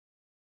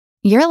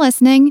You're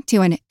listening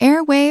to an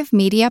Airwave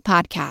Media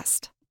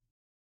Podcast.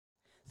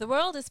 The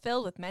world is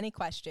filled with many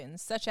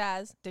questions, such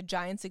as, did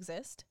giants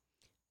exist?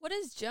 What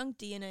is junk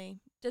DNA?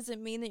 Does it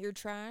mean that you're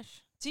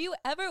trash? Do you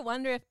ever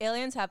wonder if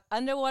aliens have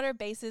underwater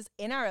bases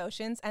in our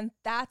oceans, and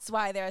that's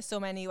why there are so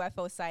many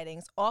UFO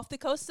sightings off the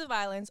coasts of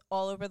islands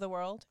all over the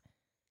world?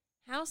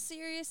 How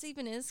serious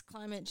even is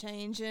climate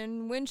change,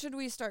 and when should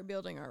we start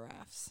building our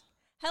rafts?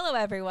 Hello,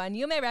 everyone.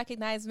 You may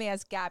recognize me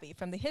as Gabby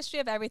from the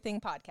History of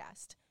Everything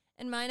podcast.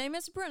 And my name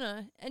is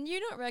Brenna, and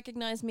you don't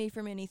recognize me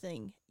from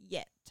anything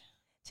yet.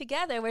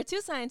 Together, we're two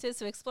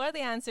scientists who explore the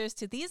answers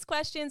to these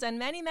questions and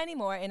many, many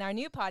more in our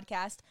new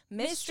podcast,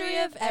 Mystery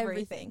of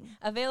Everything,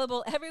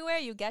 available everywhere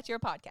you get your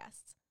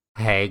podcasts.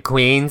 Hey,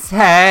 Queens,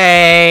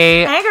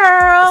 hey! Hey,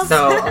 girls!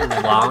 So,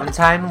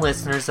 longtime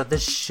listeners of the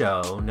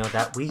show know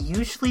that we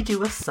usually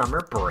do a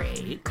summer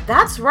break.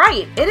 That's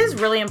right. It is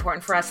really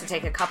important for us to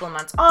take a couple of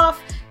months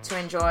off to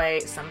enjoy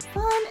some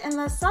fun in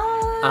the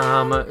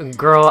sun.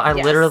 Girl, I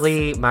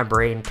literally, my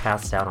brain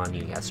passed out on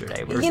you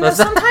yesterday.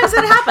 Sometimes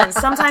it happens.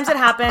 Sometimes it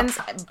happens.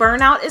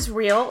 Burnout is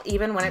real,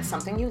 even when it's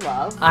something you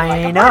love.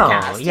 I like know.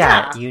 Podcast.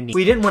 Yeah.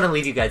 We didn't want to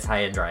leave you guys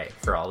high and dry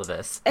for all of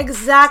this.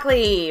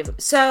 Exactly.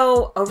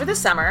 So, over the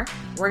summer,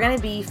 we're going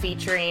to be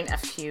featuring a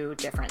few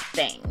different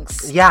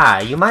things. Yeah,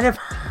 you might have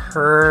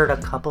heard a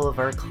couple of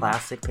our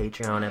classic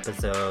Patreon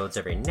episodes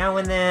every now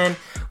and then.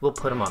 We'll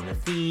put them on the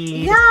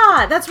feed.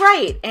 Yeah, that's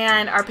right.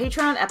 And our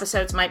Patreon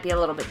episodes might be a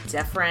little bit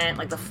different.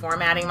 Like the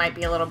formatting might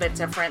be a little bit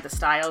different. The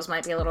styles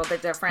might be a little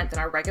bit different than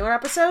our regular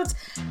episodes.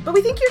 But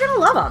we think you're going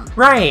to love them.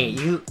 Right.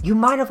 You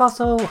might have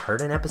also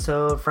heard an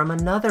episode from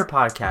another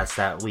podcast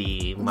that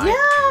we might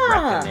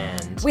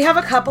recommend. We have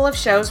a couple of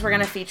shows we're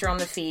going to feature on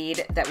the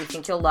feed that we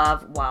think you'll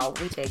love while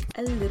we take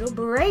a little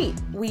break.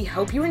 We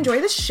hope you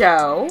enjoy the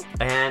show.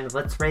 And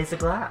let's raise a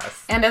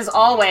glass. And as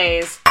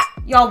always,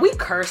 y'all, we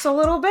curse a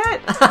little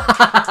bit.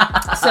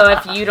 So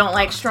if you don't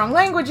like strong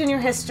language in your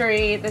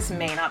history, this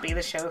may not be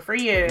the show for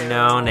you.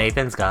 No,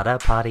 Nathan's got a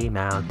potty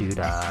mouth.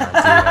 Doo-dah.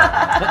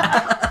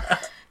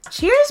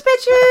 Cheers,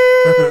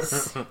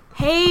 bitches.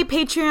 Hey,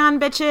 Patreon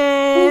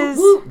bitches.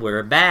 Woo, woo.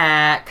 We're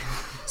back.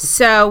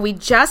 So we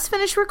just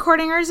finished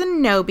recording our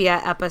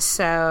Zenobia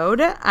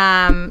episode.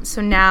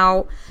 So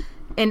now,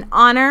 in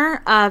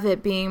honor of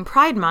it being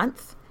Pride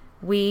Month,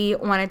 we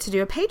wanted to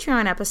do a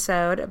Patreon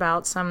episode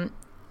about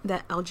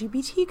the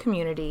LGBT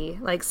community,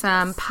 like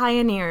some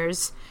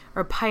pioneers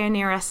or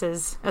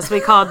pioneeresses, as we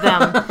called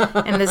them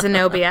in the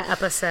Zenobia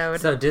episode.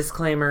 So,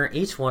 disclaimer,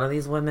 each one of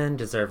these women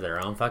deserve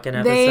their own fucking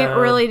episode. They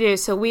really do.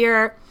 So we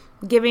are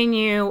giving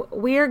you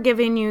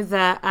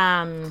the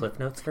Cliff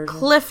Notes version?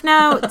 Cliff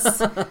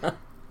Notes.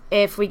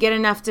 If we get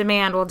enough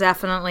demand, we'll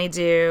definitely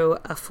do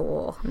a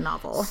full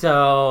novel.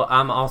 So,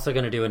 I'm also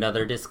going to do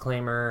another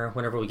disclaimer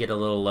whenever we get a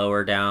little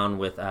lower down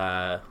with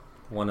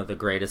one of the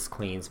greatest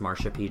queens,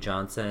 Marsha P.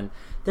 Johnson.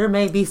 There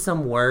may be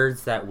some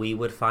words that we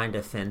would find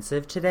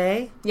offensive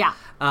today. Yeah.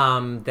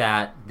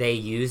 That they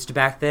used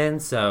back then.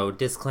 So,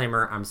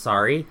 disclaimer, I'm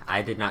sorry.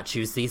 I did not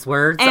choose these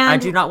words. And I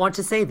do not want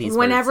to say these words.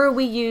 Whenever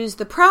we use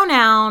the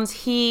pronouns,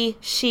 he,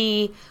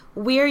 she,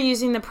 we're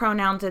using the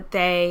pronouns that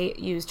they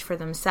used for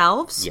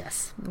themselves.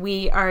 Yes.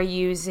 We are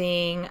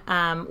using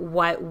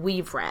what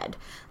we've read.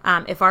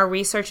 If our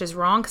research is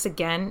wrong, because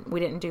again, we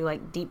didn't do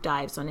like deep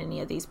dives on any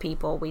of these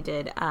people. We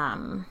did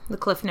the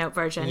Cliff Note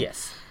version.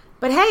 Yes.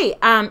 But hey,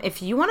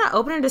 if you want to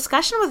open a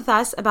discussion with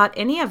us about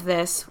any of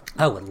this,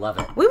 I would love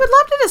it. we would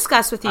love to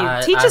discuss with you.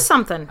 Teach us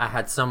something. I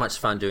had so much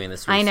fun doing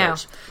this research. I know.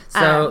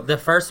 So the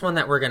first one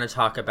that we're going to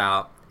talk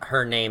about,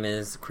 her name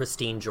is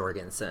Christine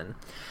Jorgensen.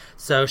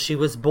 So she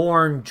was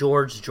born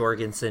George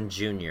Jorgensen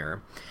Jr.,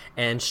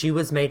 and she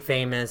was made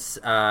famous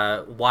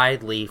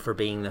widely for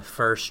being the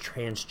first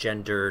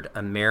transgendered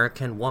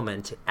American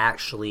woman to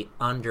actually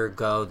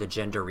undergo the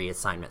gender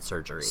reassignment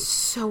surgery.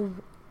 So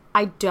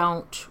I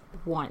don't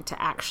want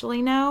to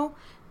actually know,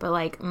 but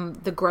like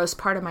the gross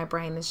part of my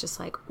brain is just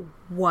like,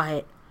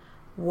 what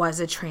was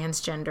a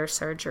transgender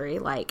surgery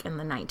like in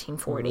the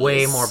 1940s?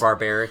 Way more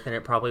barbaric than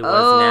it probably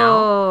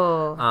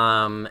was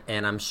now.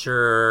 And I'm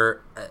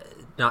sure,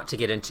 not to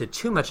get into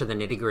too much of the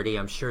nitty-gritty,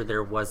 I'm sure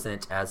there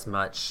wasn't as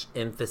much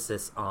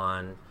emphasis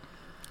on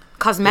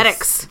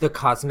cosmetics. The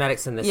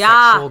cosmetics and the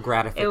sexual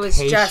gratification. It was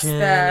just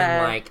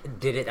and like,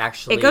 did it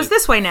actually it goes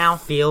this way now.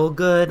 Feel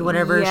good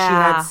whenever she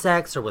had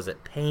sex, or was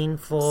it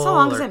painful? So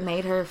long as it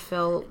made her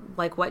feel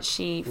like what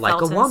she like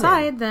felt a woman,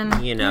 inside, then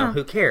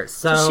who cares?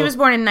 So she was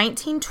born in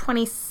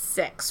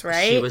 1926,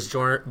 right? She was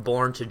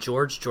born to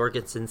George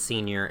Jorgensen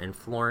Sr. and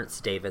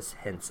Florence Davis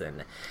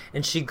Henson.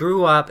 And she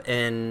grew up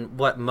in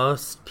what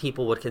most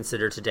people would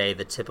consider today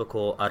the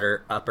typical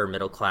upper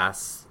middle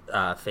class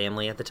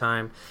family at the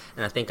time.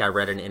 And I think I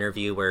read an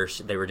interview where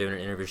they were doing an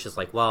interview. She's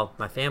like, well,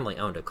 my family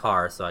owned a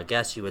car, so I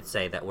guess you would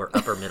say that we're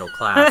upper middle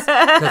class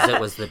because it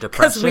was the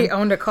Depression. Because we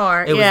owned a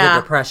car. It was the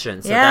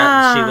Depression. So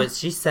Yeah.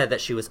 she said that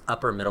she was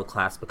upper middle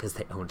class because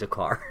they owned a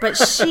car. But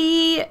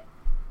she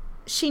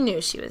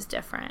knew she was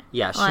different.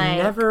 Yeah, she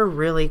never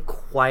really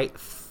quite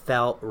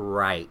felt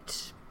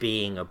right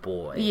being a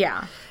boy.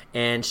 Yeah.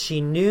 And she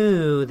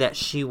knew that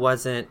she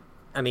wasn't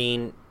I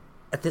mean,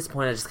 at this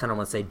point, I just kind of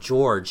want to say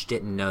George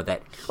didn't know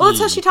that. Well,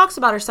 that's how she talks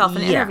about herself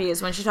in Yeah.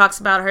 interviews. When she talks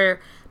about her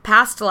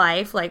past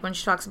life, like when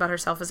she talks about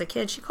herself as a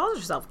kid, she calls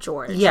herself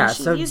George. Yeah, and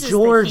she so uses the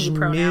George he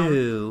pronoun.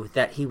 knew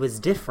that he was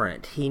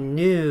different. He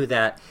knew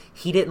that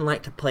he didn't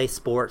like to play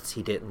sports.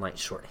 He didn't like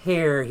short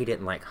hair. He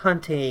didn't like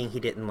hunting. He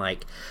didn't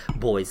like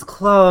boys'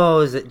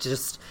 clothes.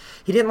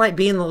 He didn't like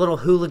being the little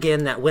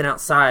hooligan that went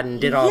outside and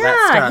did all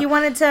that stuff. He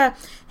wanted to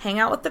hang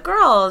out with the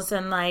girls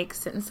and like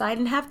sit inside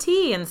and have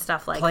tea and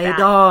stuff like play that.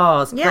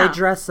 dolls, Yeah. play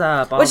dress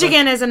up. Which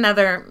again is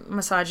another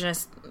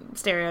misogynist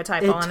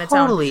stereotype all on its own.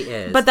 It totally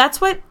is. But that's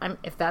what,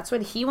 if that's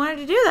what he wanted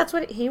to do, that's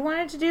what he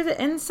wanted to do,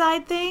 the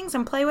inside things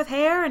and play with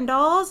hair and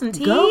dolls and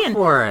tea Go and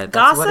for it.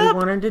 gossip. That's what he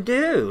wanted to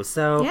do.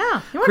 So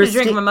Yeah, he wanted to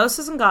drink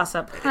mimosas and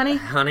gossip.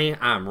 Honey,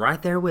 I'm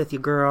right there with you,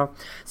 girl.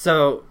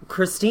 So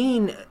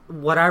Christine,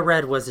 what I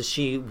read was that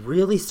she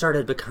really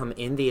started to become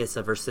envious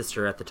of her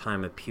sister at the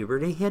time of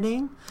puberty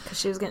hitting. Because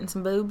she was getting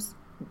some boobs.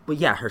 Well,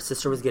 yeah, her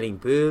sister was getting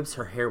boobs.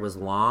 Her hair was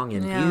long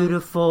and Yeah.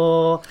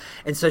 beautiful.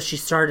 And so she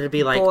started to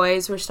be like...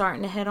 Boys were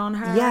starting to hit on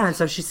her. Yeah, and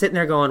so she's sitting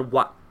there going,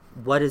 what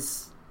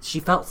is... She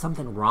felt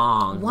something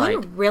wrong.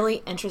 One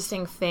really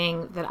interesting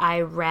thing that I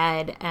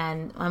read,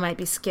 and I might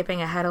be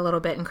skipping ahead a little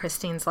bit in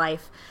Christine's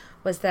life,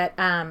 was that,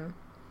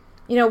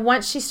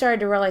 once she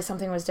started to realize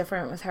something was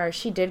different with her,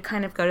 she did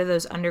kind of go to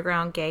those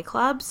underground gay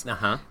clubs.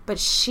 Uh-huh. But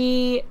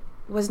she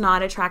was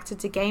not attracted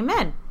to gay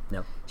men.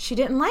 No. She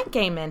didn't like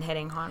gay men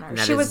hitting on her. And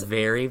that she is was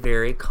very,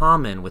 very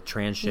common with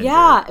transgender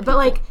Yeah, but people.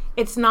 like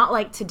it's not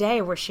like today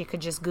where she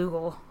could just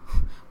Google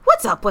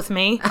what's up with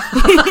me,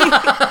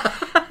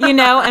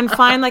 and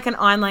find like an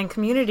online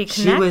community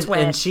to connect with.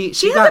 And she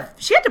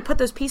had to put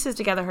those pieces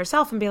together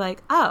herself and be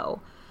like,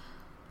 oh,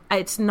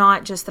 it's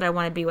not just that I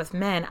want to be with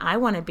men. I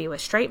want to be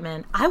with straight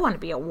men. I want to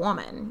be a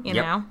woman. You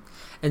know.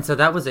 And so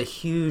that was a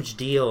huge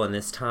deal in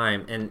this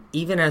time. And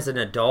even as an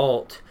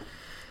adult.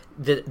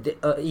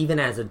 Even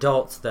as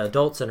adults, the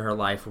adults in her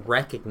life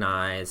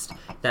recognized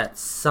that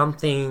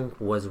something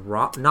was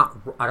wrong.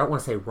 I don't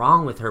want to say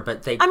wrong with her,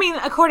 but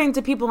according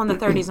to people in the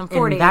 30s and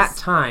 40s, in that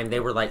time,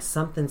 they were like,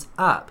 something's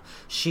up.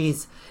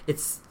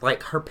 It's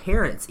like her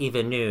parents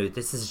even knew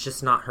this is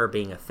just not her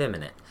being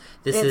effeminate.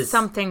 This is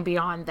something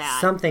beyond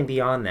that. Something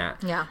beyond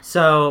that. Yeah.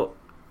 So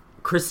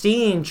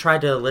Christine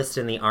tried to enlist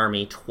in the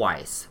army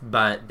twice,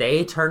 but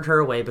they turned her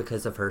away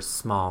because of her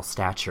small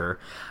stature.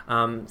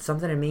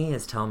 Something in me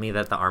is telling me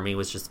that the army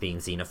was just being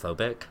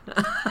xenophobic.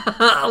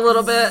 A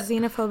little bit.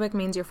 Xenophobic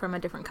means you're from a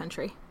different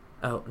country.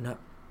 Oh, no.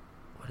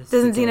 What is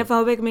Doesn't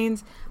xenophobic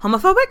means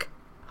homophobic?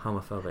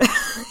 Homophobic.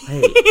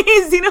 Hey.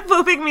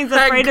 Xenophobic means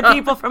afraid of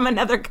people from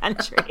another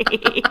country.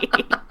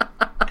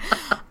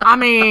 I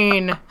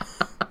mean,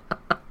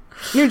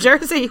 New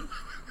Jersey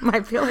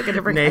might feel like a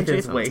different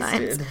Nathan's country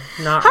sometimes. wasted.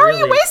 Not How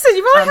really. are you wasted?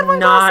 You've only had one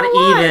glass Not of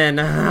wine. even.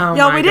 Oh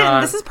Y'all, my we didn't.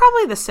 God. This is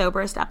probably the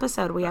soberest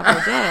episode we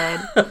ever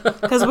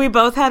did because we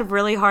both had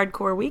really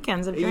hardcore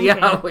weekends of drinking.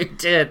 Yeah, we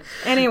did.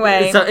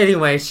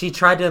 Anyway, she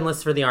tried to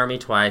enlist for the army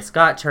twice,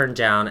 got turned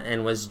down,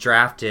 and was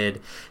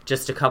drafted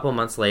just a couple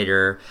months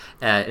later,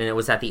 and it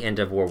was at the end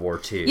of World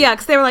War II. Yeah,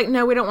 because they were like,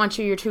 no, we don't want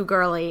you, you're too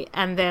girly.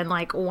 And then,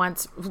 like,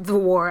 once the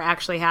war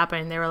actually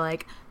happened, they were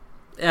like,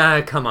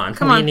 come on,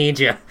 we need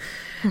you.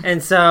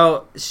 And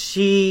so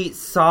she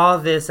saw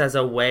this as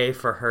a way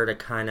for her to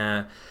kind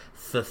of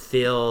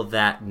fulfill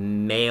that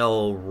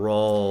male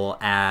role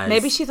as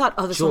maybe she thought,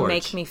 oh, this George. will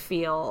make me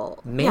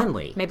feel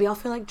manly. Yeah, maybe I'll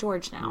feel like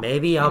George now.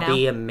 Maybe I'll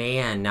be a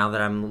man now that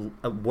I'm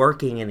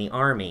working in the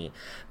army.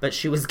 But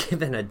she was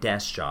given a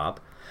desk job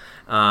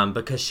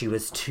because she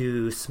was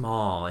too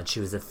small and she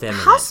was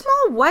effeminate. How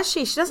small was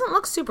she? She doesn't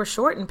look super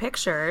short in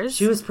pictures.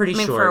 She was pretty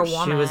short. For a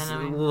woman, she was a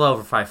little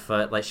over 5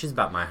 foot. Like, she's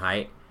about my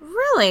height.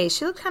 Really?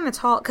 She looked kind of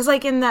tall. Because,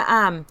 like, in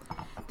the,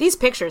 these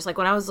pictures, like,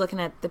 when I was looking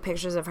at the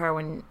pictures of her,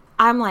 when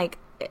I'm like,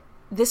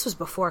 this was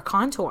before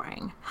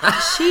contouring.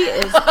 She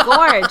is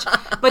gorge.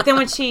 But then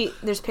when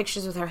there's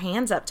pictures with her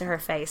hands up to her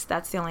face,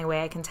 that's the only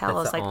way I can tell.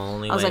 That's the I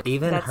only was way. like,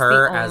 Even that's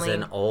her the as only...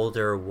 an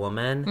older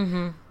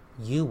woman,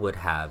 you would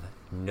have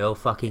no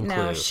fucking clue.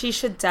 No, she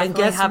should And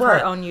definitely guess have what?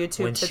 her own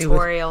YouTube When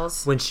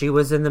tutorials. When she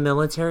was in the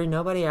military,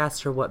 nobody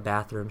asked her what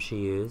bathroom she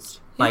used.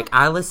 Like,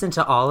 I listened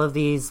to all of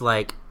these,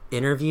 like,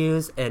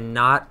 interviews, and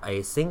not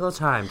a single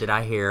time did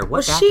I hear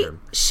what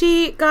bathroom.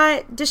 She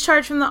got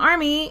discharged from the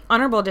army,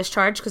 honorable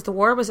discharge, because the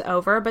war was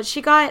over, but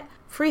she got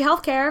free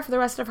health care for the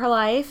rest of her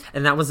life.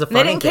 And that was the They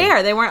funny didn't thing.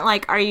 care. They weren't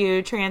like, are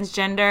you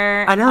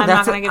transgender? I know, I'm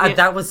not gonna give you...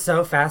 that was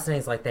so fascinating.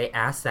 It's like, they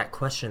asked that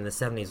question in the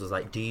 70s, was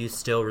like, do you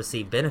still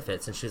receive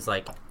benefits? And she was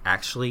like,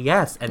 actually,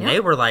 yes. And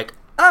they were like,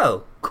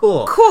 oh,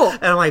 cool.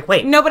 And I'm like,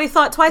 wait. Nobody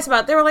thought twice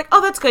about it. They were like, oh,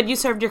 that's good. You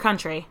served your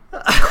country.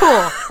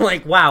 Cool.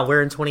 Like, wow,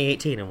 we're in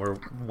 2018 and we're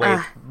way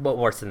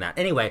worse than that.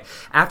 Anyway,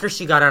 after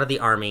she got out of the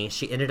army,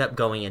 she ended up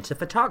going into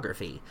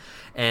photography.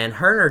 And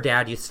her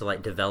dad used to,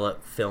 like,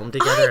 develop film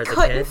together as a kid.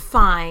 I couldn't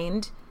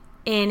find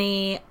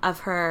any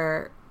of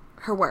her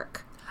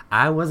work.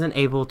 I wasn't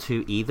able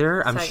to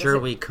either. I'm sure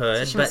we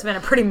could. She must have been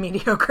a pretty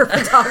mediocre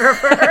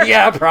photographer.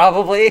 Yeah,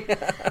 probably. But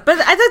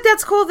I think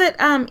that's cool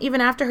that even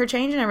after her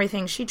change and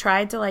everything, she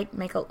tried to like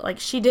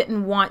she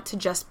didn't want to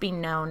just be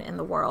known in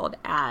the world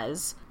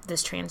as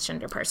this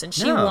transgender person.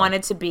 She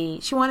wanted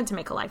to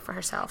make a life for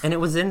herself. And it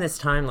was in this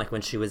time, like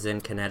when she was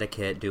in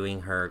Connecticut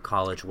doing her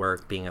college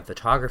work, being a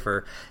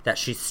photographer, that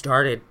she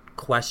started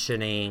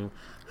questioning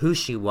who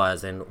she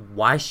was and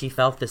why she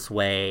felt this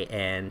way.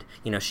 And,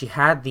 she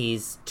had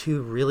these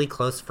two really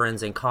close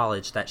friends in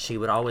college that she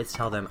would always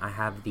tell them, I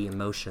have the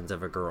emotions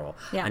of a girl.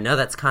 Yeah. I know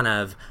that's kind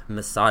of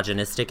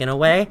misogynistic in a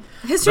way.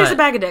 History's a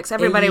bag of dicks.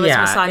 Everybody was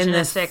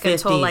misogynistic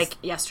until like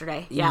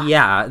yesterday. Yeah.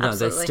 Yeah. No,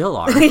 absolutely. They still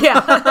are.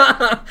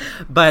 Yeah.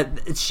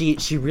 But she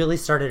really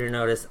started to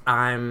notice,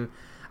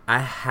 I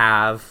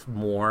have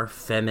more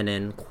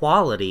feminine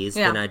qualities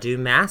than I do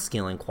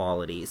masculine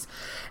qualities.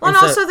 Well, and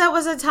also that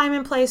was a time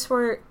and place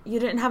where you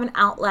didn't have an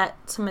outlet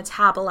to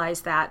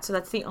metabolize that. So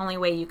that's the only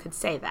way you could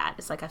say that.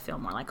 It's like, I feel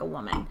more like a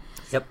woman.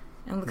 Yep.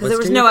 And because there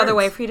was no other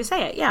way for you to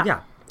say it. Yeah.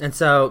 Yeah. And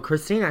so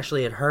Christine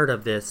actually had heard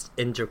of this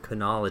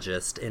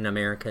endocrinologist in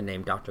America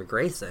named Dr.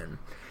 Grayson.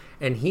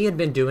 And he had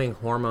been doing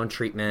hormone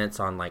treatments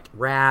on like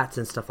rats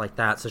and stuff like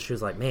that. So she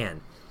was like, man,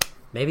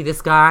 maybe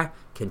this guy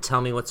can tell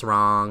me what's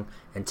wrong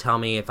and tell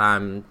me if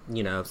I'm,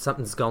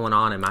 something's going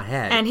on in my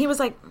head. And he was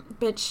like,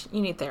 bitch,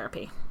 you need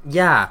therapy.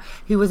 Yeah.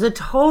 He was a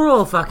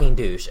total fucking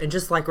douche and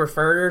just like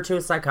referred her to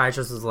a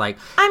psychiatrist, was like,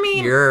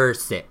 you're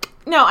sick.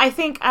 No, I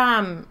think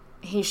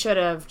he should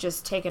have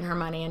just taken her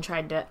money and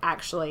tried to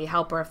actually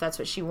help her if that's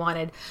what she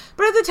wanted.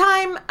 But at the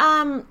time,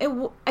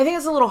 I think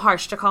it's a little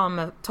harsh to call him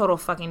a total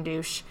fucking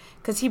douche.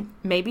 Because he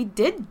maybe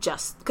did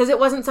because it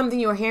wasn't something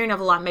you were hearing of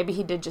a lot. Maybe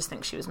he did just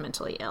think she was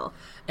mentally ill.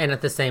 And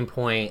at the same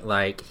point,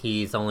 like,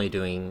 he's only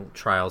doing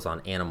trials on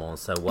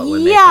animals, so what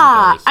would make him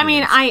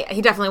really human?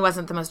 He definitely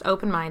wasn't the most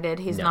open-minded.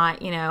 He's not,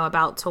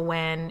 about to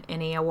win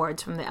any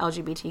awards from the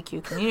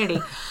LGBTQ community.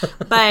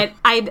 But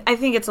I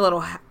think it's a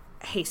little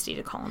hasty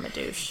to call him a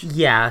douche.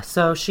 Yeah,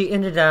 so she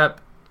ended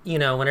up,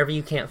 whenever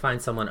you can't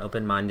find someone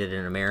open-minded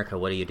in America,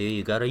 what do?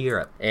 You go to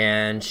Europe.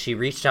 And she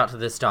reached out to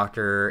this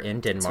doctor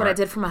in Denmark. That's what I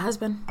did for my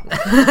husband.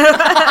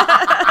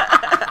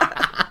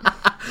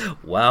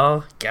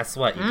 Well, guess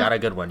what? You got a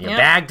good one. You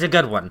bagged a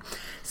good one.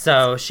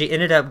 So she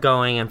ended up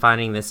going and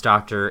finding this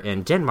doctor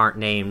in Denmark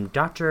named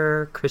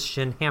Dr.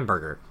 Christian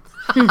Hamburger.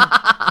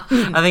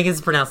 I think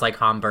it's pronounced like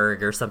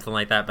Hamburg or something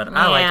like that, but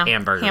I like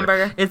hamburger.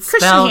 Hamburger. It's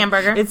Christian spelled,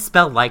 Hamburger. It's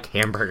spelled like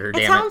hamburger.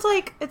 It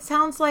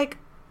sounds like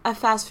a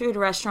fast food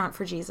restaurant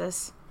for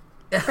Jesus.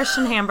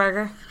 Christian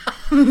Hamburger.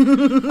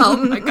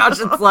 Oh my gosh,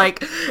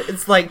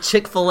 it's like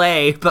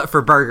Chick-fil-A but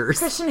for burgers.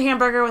 Christian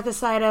Hamburger with a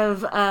side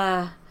of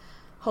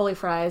holy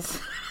fries.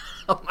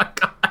 Oh my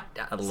god,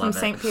 I love Some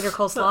St. Peter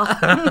coleslaw.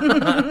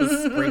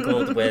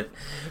 Sprinkled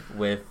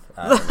with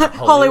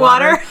holy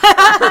water.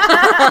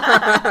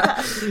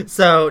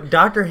 So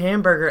Dr.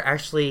 Hamburger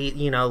actually,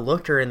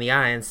 looked her in the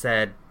eye and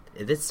said,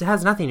 this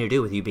has nothing to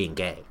do with you being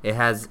gay.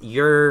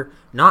 You're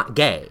not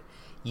gay.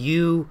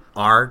 You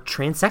are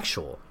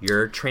transsexual.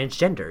 You're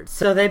transgendered.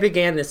 So they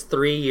began this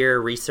 3-year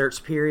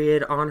research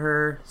period on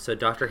her. So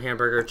Dr.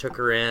 Hamburger took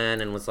her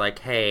in and was like,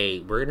 hey,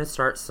 we're going to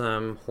start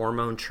some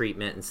hormone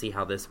treatment and see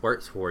how this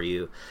works for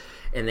you.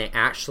 And they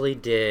actually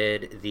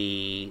did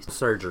the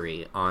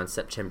surgery on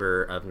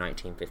September of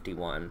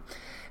 1951.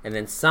 And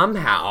then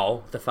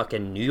somehow the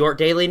fucking New York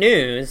Daily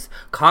News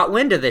caught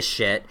wind of this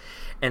shit.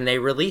 And they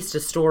released a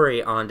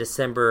story on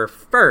December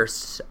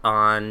 1st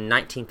on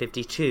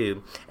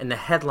 1952, and the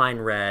headline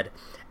read,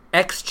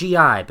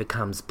 XGI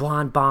becomes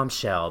blonde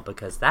bombshell,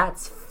 because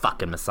that's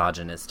fucking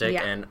misogynistic,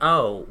 and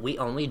we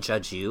only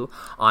judge you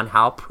on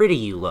how pretty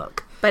you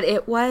look. But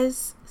it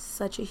was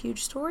such a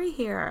huge story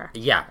here.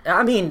 Yeah,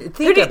 I mean,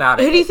 think about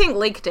it. Who do you think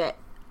leaked it?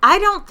 I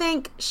don't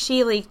think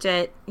she leaked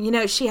it.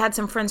 She had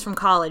some friends from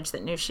college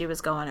that knew she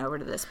was going over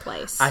to this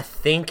place. I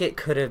think it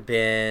could have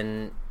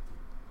been...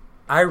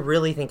 I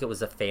really think it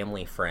was a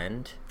family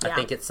friend. Yeah. I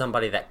think it's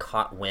somebody that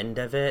caught wind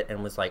of it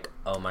and was like,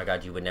 oh my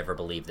god, you would never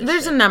believe this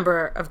There's shit. A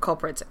number of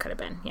culprits it could have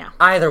been, yeah.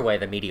 Either way,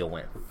 the media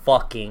went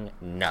fucking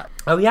nuts.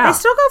 Oh yeah. They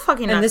still go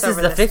fucking nuts. And this is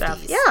the 50s.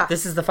 Stuff. Yeah.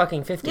 This is the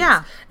fucking 50s.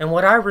 Yeah. And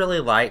what I really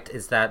liked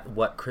is that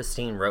what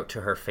Christine wrote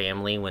to her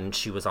family when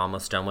she was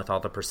almost done with all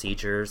the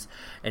procedures,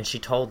 and she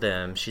told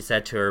them, she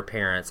said to her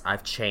parents,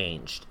 I've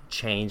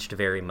changed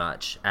very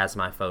much, as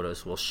my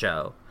photos will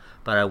show.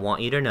 But I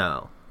want you to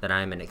know that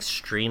I am an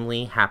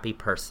extremely happy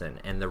person,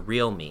 and the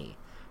real me,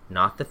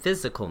 not the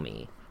physical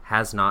me,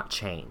 has not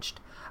changed.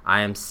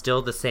 I am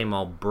still the same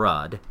old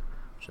Brud,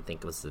 which I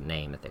think was the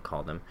name that they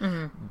called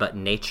him, but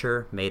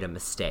nature made a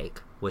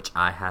mistake, which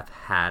I have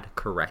had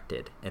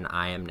corrected, and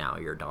I am now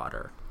your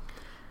daughter.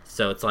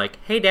 So it's like,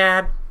 hey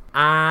Dad,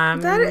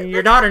 I'm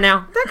your daughter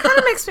now. That kind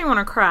of makes me want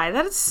to cry.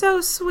 That is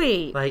so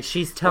sweet. Like,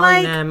 she's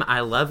telling them,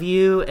 I love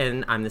you,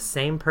 and I'm the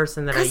same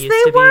person that I used to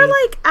be. Because they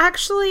were,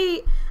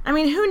 actually, I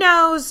mean, who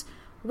knows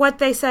what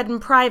they said in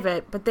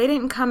private, but they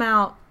didn't come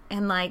out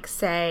and,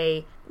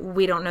 say,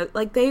 we don't know.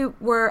 Like, they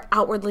were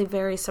outwardly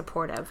very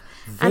supportive.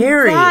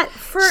 Very and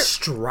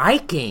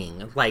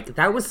striking. Like,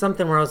 that was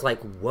something where I was like,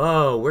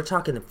 whoa, we're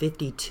talking to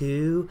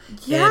 52.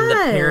 Yes. And the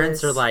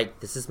parents are like,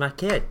 this is my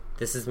kid.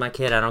 This is my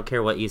kid. I don't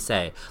care what you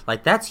say.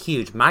 Like, that's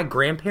huge. My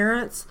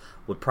grandparents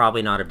would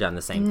probably not have done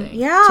the same thing.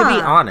 Yeah. To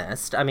be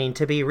honest. I mean,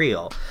 to be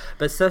real.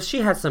 But so she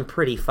has some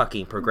pretty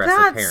fucking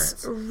progressive parents.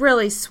 That's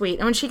really sweet.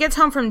 And when she gets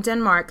home from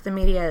Denmark, the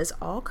media is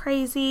all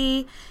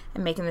crazy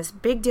and making this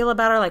big deal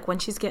about her, like when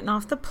she's getting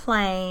off the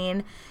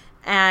plane.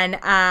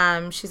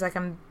 And she's like,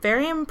 I'm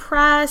very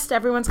impressed.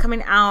 Everyone's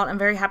coming out. I'm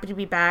very happy to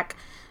be back.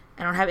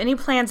 I don't have any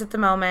plans at the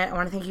moment. I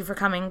want to thank you for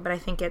coming, but I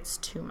think it's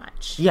too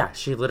much. Yeah,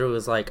 she literally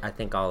was like, I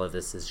think all of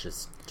this is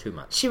just too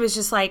much. She was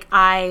just like,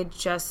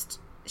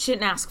 she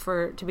didn't ask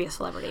to be a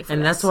celebrity for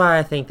and this. that's why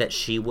I think that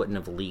she wouldn't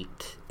have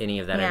leaked any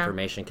of that Yeah.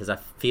 information, because I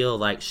feel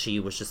like she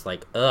was just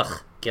like,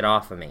 ugh, get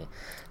off of me.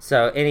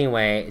 So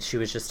anyway, she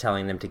was just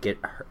telling them to get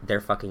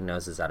their fucking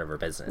noses out of her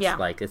business. Yeah.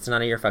 Like, it's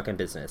none of your fucking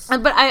business.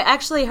 But I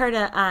actually heard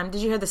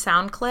did you hear the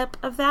sound clip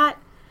of that?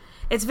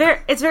 It's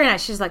very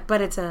nice. She's like,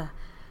 but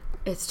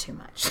it's too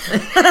much.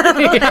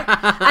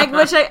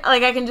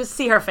 I can just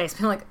see her face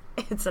being like,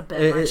 it's a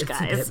bit much,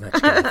 guys. It's a bit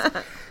much,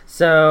 guys.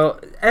 So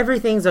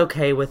everything's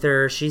okay with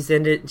her. She's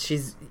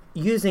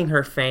using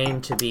her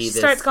fame to be She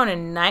starts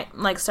going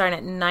to starting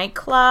at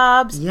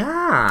nightclubs.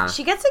 Yeah.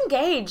 She gets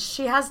engaged.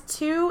 She has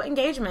 2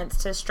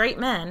 engagements to straight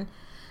men.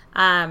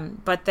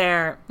 But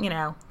they're,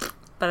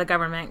 by the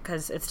government,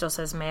 because it still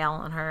says male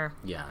on her,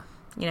 Yeah.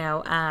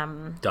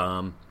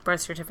 Dumb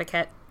birth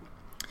certificate.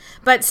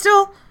 But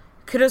still,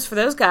 kudos for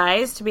those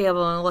guys to be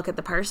able to look at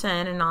the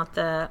person and not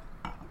the,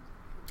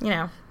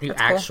 the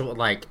actual,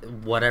 cool.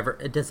 Whatever.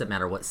 It doesn't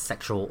matter what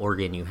sexual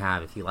organ you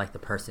have. If you like the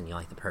person, you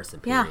like the person,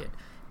 period. Yeah.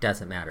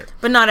 Doesn't matter.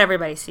 But not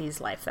everybody sees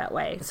life that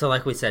way. So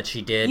like we said,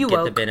 she did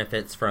get the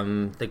benefits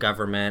from the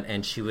government,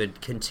 and she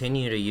would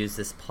continue to use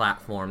this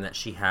platform that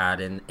she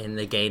had in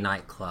the gay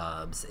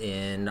nightclubs,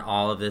 in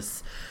all of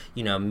this,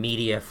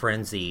 media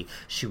frenzy.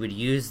 She would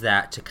use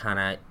that to kind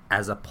of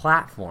as a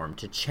platform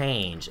to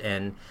change,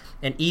 and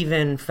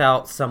even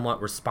felt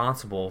somewhat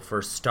responsible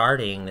for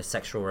starting the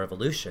sexual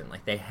revolution.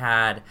 Like, they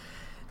had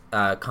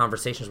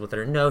conversations with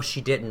her. No, she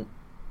didn't,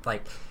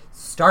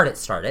 start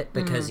it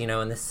because in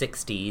the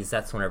 60s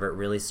that's whenever it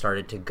really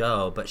started to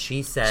go, but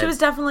she said she was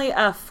definitely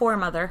a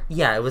foremother.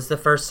 Yeah, it was the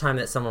first time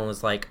that someone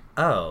was like,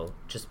 oh,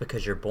 just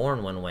because you're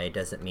born one way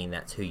doesn't mean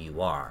that's who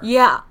you are.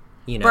 Yeah.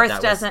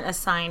 Birth doesn't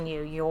assign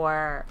you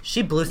your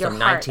she blew some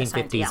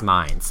 1950s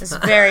minds. It's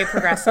very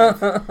progressive.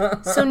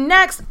 So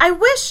next,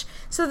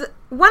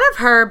 one of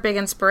her big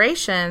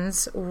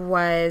inspirations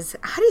was,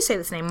 how do you say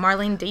this name,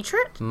 Marlene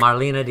Dietrich?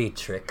 Marlene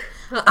Dietrich.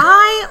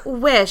 I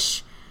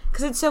wish,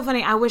 because it's so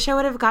funny, I wish I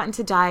would have gotten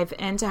to dive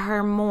into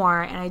her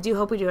more, and I do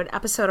hope we do an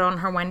episode on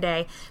her one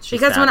day.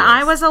 Because when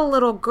I was a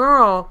little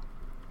girl,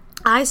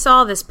 I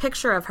saw this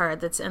picture of her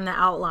that's in the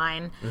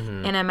outline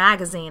in a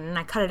magazine, and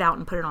I cut it out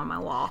and put it on my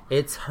wall.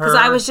 It's her. Because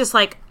I was just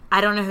like,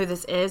 I don't know who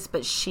this is,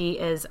 but she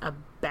is a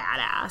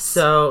badass.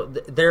 So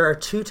there are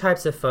 2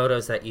 types of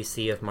photos that you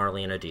see of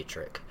Marlene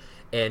Dietrich.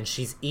 And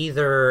she's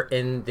either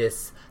in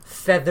this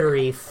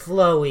feathery,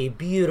 flowy,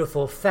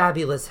 beautiful,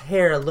 fabulous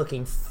hair,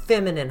 looking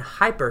feminine,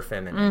 hyper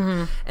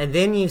feminine, and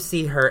then you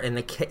see her in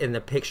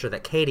the picture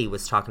that Katie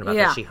was talking about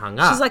that she hung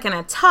up. She's like in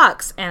a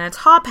tux and a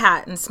top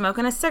hat and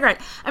smoking a cigarette.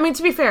 I mean,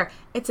 to be fair,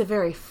 it's a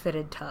very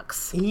fitted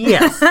tux.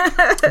 Yes,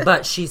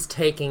 but she's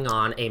taking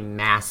on a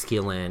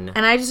masculine.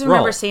 And I just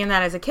remember seeing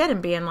that as a kid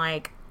and being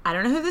like, I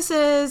don't know who this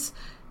is.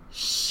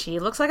 She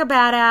looks like a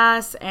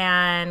badass.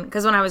 And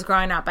because when I was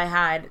growing up, I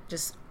had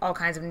just all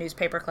kinds of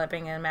newspaper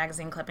clipping and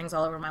magazine clippings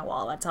all over my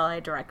wall. That's how I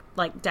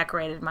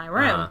decorated my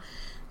room.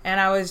 And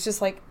I was just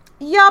like,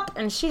 yup.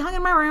 And she hung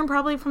in my room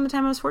probably from the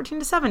time I was 14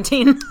 to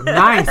 17.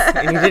 Nice.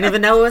 And you didn't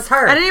even know it was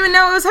her. I didn't even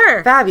know it was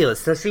her. Fabulous.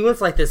 So she was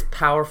like this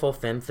powerful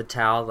femme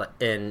fatale,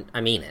 and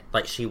I mean it.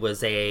 Like, she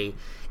was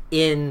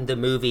in the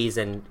movies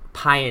and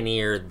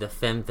pioneered the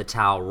femme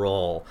fatale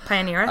role.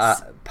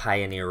 Pioneeress?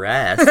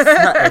 Pioneeress,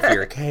 if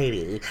you're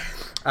Katie.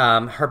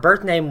 Her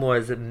birth name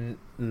was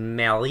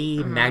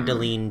Marie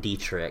Magdalene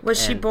Dietrich. Where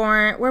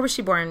was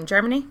she born?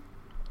 Germany?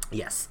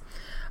 Yes.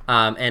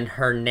 And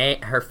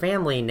her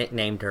family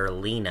nicknamed her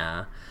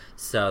Lena,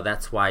 so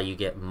that's why you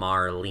get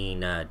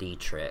Marlene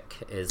Dietrich.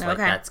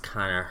 That's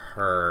kind of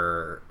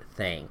her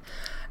thing.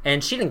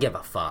 And she didn't give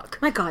a fuck.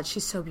 My God,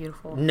 she's so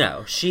beautiful.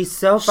 No, she's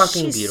so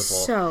fucking beautiful.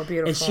 So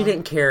beautiful. And she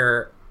didn't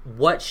care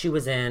what she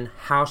was in,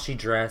 how she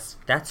dressed.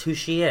 That's who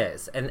she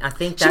is. And I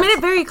think she made it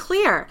very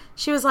clear.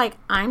 She was like,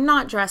 I'm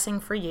not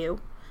dressing for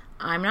you.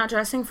 I'm not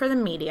dressing for the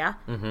media.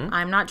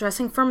 I'm not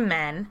dressing for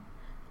men.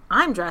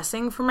 I'm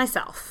dressing for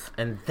myself.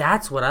 And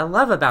that's what I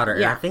love about her.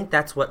 Yeah. And I think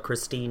that's what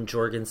Christine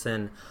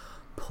Jorgensen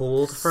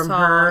pulled from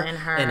her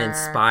and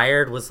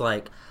inspired, was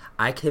like,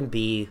 I can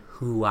be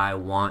who I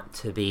want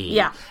to be.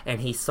 Yeah.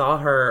 And he saw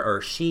her,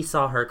 or she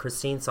saw her,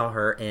 Christine saw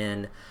her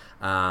in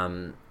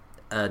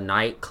a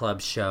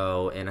nightclub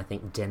show in, I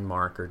think,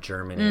 Denmark or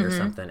Germany or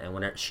something.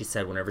 And she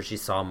said whenever she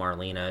saw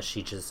Marlena,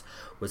 she just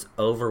was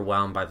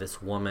overwhelmed by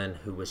this woman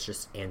who was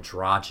just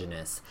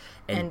androgynous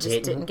and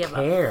just didn't give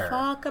care. a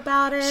fuck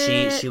about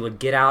it. She would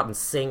get out and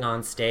sing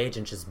on stage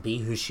and just be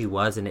who she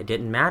was, and it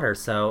didn't matter.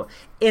 So,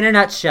 in a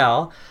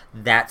nutshell,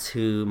 that's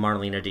who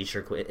Marlene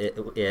Dietrich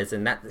is,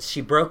 and that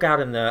she broke out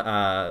in the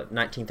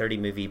 1930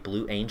 movie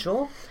Blue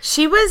Angel.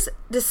 She was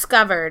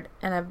discovered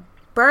in a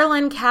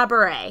Berlin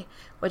cabaret,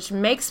 which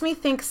makes me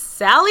think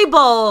Sally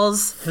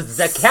Bowles The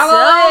so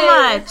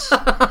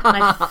much.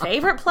 My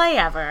favorite play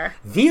ever.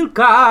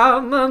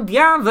 Welcome,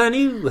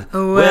 bienvenue,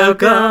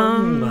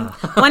 welcome.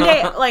 One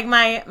day, like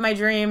my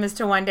dream is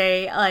to one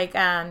day, like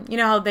you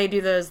know how they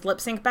do those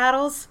lip sync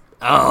battles.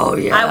 Oh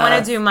yeah, I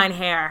want to do mine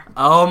hair.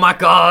 Oh my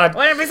god,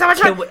 Wouldn't it be so much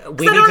fun?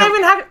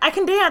 I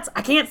can dance.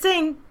 I can't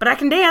sing, but I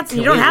can dance. And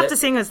you don't have to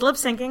sing as lip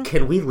syncing.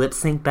 Can we lip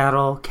sync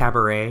battle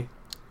cabaret?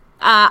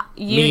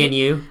 Me and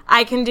you.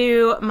 I can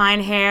do mine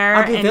hair.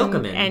 I'll do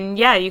Vilkeman. And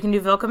yeah, you can do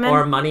Vilkeman.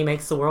 Or Money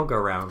Makes the World Go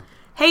Round.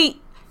 Hey,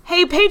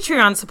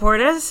 Patreon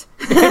supporters.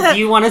 If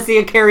you want to see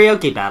a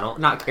karaoke battle,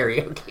 not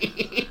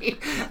karaoke.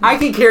 I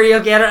can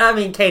karaoke. I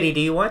mean, Katie, do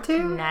you want to?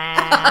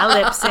 Nah,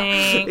 lip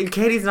sync.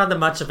 Katie's not that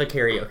much of a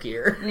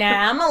karaokeer. Nah,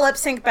 I'm a lip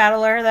sync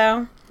battler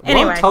though.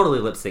 Anyway, Anyway, we'll totally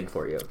lip sync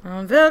for you.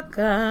 Lip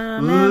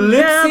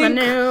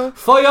Sync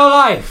for your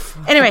life.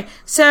 Anyway,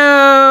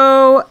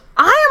 so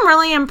I am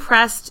really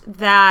impressed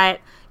that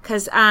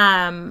because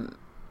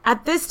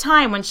at this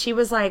time when she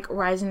was like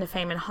rising to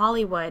fame in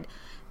Hollywood,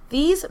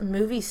 these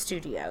movie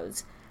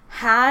studios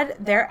had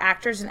their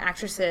actors and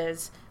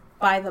actresses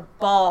by the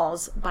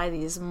balls by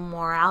these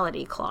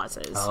morality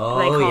clauses. they Oh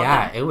called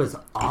yeah, them. it was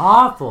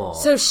awful.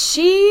 So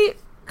she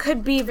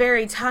could be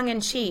very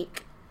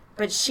tongue-in-cheek,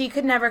 but she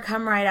could never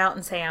come right out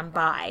and say I'm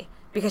bi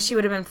because she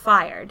would have been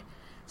fired.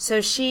 So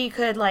she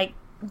could like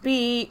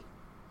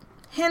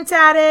hint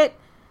at it.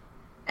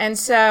 And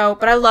so,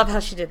 but I love how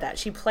she did that.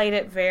 She played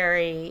it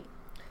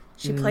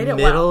Middle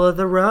well. of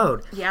the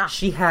road. Yeah.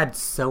 She had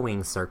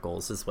sewing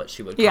circles is what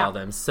she would Yeah. call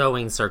them.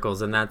 Sewing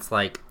circles, and that's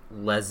like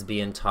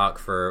lesbian talk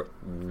for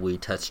we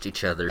touched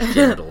each other's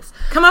genitals.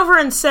 Come over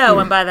and sew,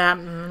 and by that,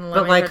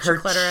 But like her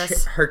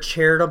clitoris. her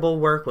charitable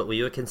work, what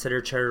we would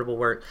consider charitable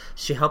work,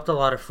 she helped a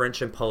lot of French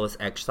and Polish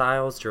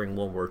exiles during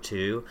World War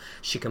II.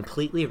 She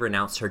completely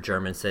renounced her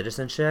German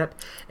citizenship,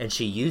 and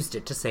she used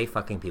it to save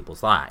fucking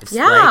people's lives.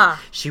 Yeah. Like,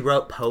 she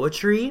wrote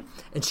poetry,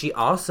 and she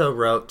also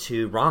wrote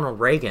to Ronald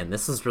Reagan.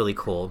 This is really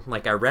cool.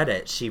 Like, I read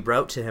it. She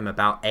wrote to him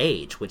about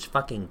AIDS, which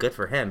fucking good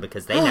for him,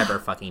 because they never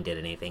fucking did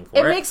anything for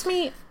it. It makes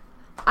me...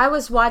 I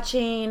was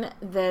watching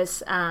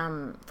this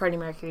Freddie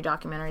Mercury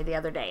documentary the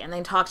other day, and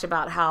they talked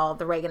about how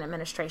the Reagan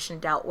administration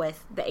dealt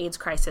with the AIDS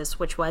crisis,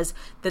 which was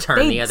that Turn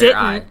they the other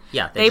eye. didn't.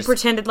 Yeah, they just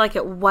pretended like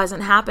it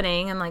wasn't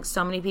happening, and like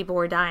so many people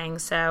were dying.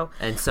 So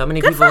And so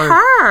many Good people for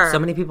are her. so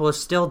many people are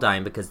still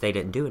dying because they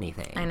didn't do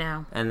anything. I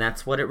know. And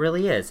that's what it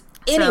really is.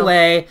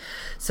 Anyway,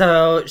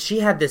 so she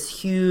had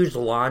this huge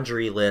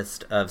laundry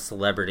list of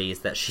celebrities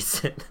that she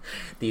sent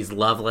these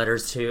love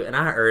letters to, and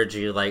I urge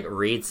you, like,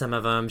 read some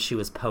of them. She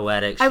was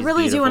poetic. I She's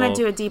really do want to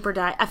beautiful. do a deeper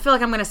dive. I feel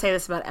like I'm going to say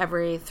this about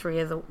every three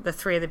of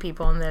the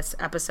people in this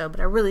episode,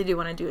 but I really do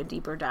want to do a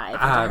deeper dive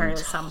into her I'm at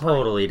some point.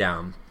 totally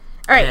down.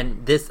 All right,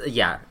 And this,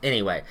 yeah.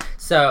 Anyway,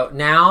 so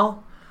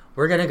now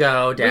we're gonna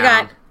go down. we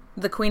got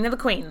the Queen of the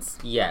Queens,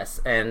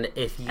 Yes, and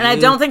if you and I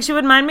don't think she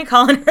would mind me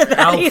calling her that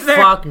Oh, either.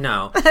 fuck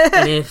no.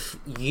 And if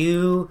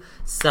you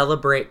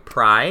celebrate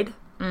Pride,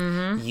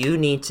 you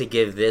need to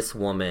give this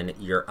woman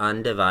your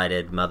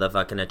undivided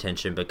motherfucking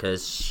attention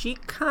because she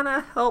kind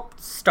of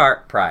helped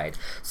start Pride.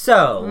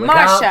 So,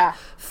 without Marsha.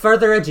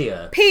 further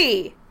ado,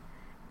 P.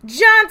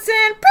 Johnson,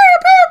 pew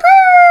pew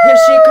pew. here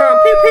she comes.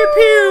 Pew, pew,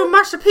 pew.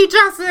 Marsha P.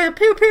 Johnson.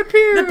 Pew, pew,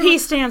 pew. The P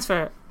stands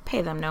for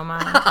pay them no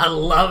mind. I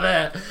love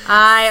it.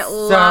 I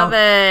love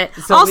it.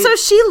 so Also, we-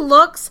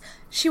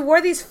 she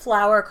wore these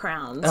flower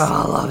crowns. Oh,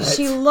 I love it.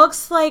 She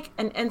looks like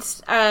an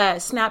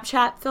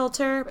Snapchat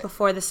filter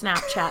before the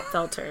Snapchat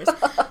filters.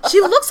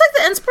 She looks like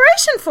the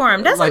inspiration for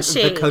him, doesn't Like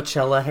she? the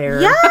Coachella hair.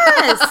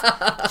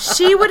 Yes.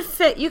 She would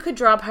fit. You could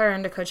drop her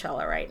into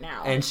Coachella right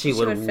now. And she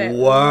would fit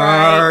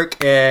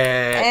work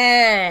it.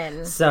 right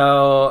in.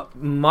 So,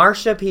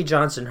 Marsha P.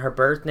 Johnson, her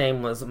birth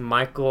name was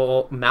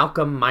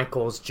Malcolm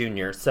Michaels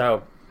Jr.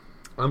 So,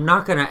 I'm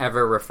not going to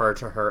ever refer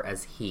to her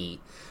as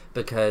he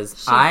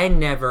because I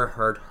never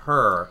heard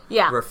her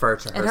refer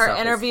to herself in her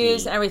interviews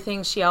as he. and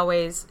everything,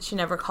 she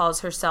never calls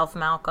herself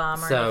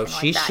Malcolm or So, anything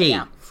she's like that. she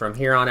Yeah. from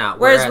here on out.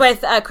 Whereas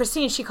with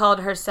Christine, she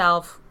called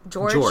herself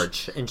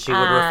George. and she would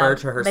refer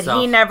to herself. But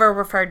he never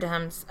referred to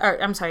him, or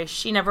I'm sorry,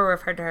 she never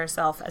referred to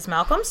herself as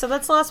Malcolm, so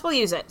that's the last we'll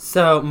use it.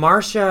 So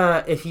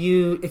Marsha, if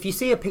you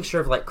see a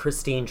picture of like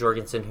Christine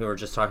Jorgensen, who we were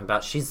just talking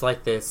about, she's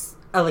like this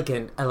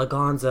elegant,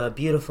 eleganza,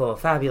 beautiful,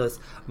 fabulous.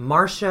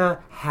 Marsha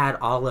had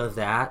all of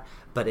that,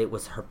 but it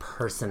was her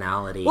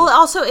personality. Well,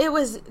 also, it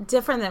was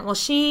different than,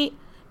 she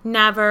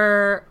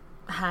never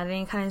had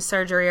any kind of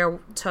surgery or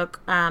took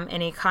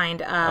any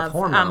kind of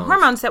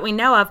hormones. that we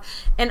know of.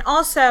 And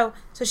also,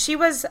 so she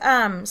was,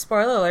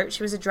 spoiler alert,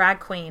 she was a drag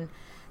queen.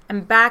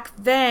 And back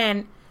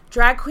then,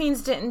 drag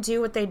queens didn't do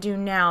what they do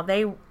now.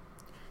 They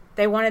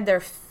wanted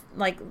their,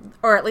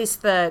 or at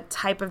least the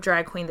type of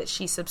drag queen that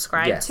she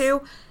subscribed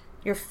to,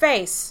 your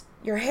face,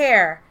 your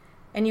hair,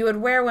 and you would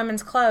wear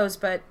women's clothes,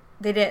 but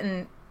they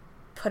didn't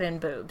put in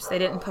boobs. They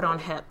didn't put on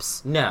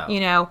hips.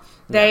 No.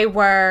 They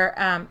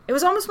were, it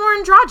was almost more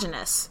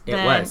androgynous. It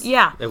was.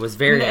 Yeah. It was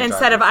very androgynous.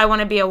 Instead of I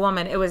want to be a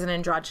woman, it was an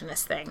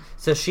androgynous thing.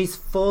 So she's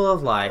full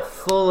of life,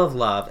 full of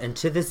love, and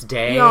to this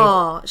day...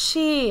 Y'all,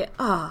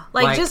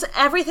 just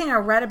everything I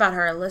read about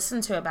her,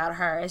 listened to about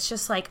her, it's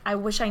just like, I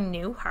wish I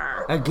knew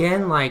her.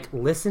 Again,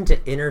 listen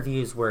to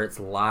interviews where it's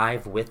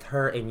live with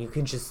her, and you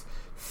can just...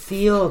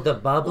 feel the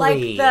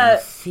bubbly,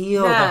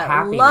 feel the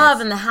happiness. Love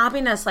and the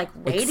happiness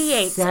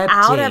radiates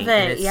out of it.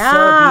 And it's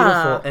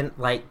so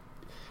beautiful. And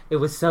it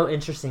was so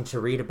interesting to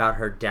read about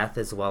her death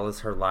as well as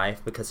her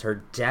life, because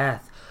her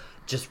death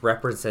just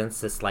represents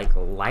this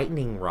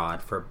lightning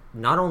rod for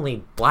not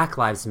only Black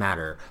Lives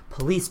Matter,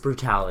 police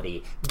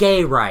brutality,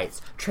 gay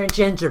rights,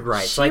 transgender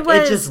rights. It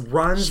just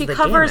runs the gamut.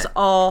 She covers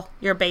all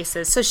your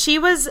bases. So she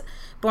was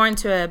born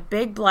to a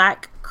big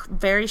black,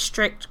 very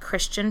strict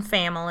Christian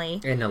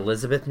family in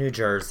Elizabeth, New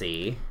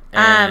Jersey.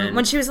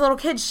 When she was a little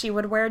kid, she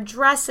would wear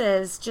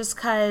dresses just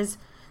because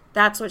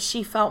that's what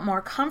she felt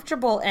more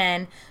comfortable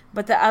in.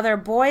 But the other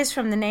boys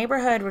from the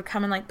neighborhood would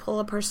come and pull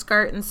up her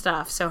skirt and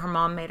stuff. So her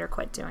mom made her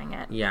quit doing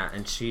it. Yeah,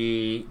 and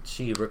she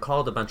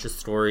recalled a bunch of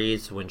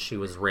stories when she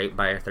was raped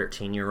by a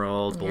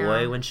 13-year-old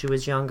boy when she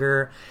was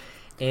younger.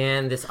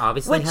 And this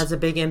obviously has a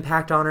big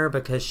impact on her,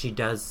 because she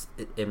does,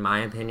 in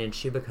my opinion,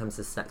 she becomes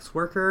a sex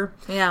worker.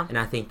 Yeah. And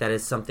I think that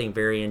is something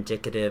very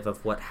indicative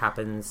of what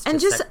happens and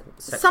to just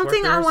sex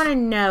something workers. I want to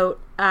note,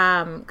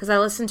 because I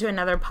listened to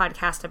another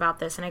podcast about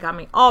this and it got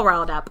me all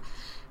riled up.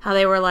 How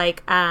they were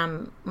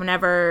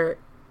whenever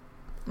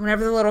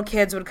the little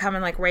kids would come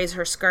and raise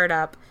her skirt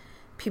up,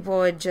 people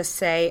would just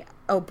say,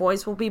 "Oh,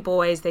 boys will be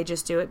boys. They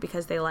just do it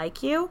because they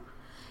like you."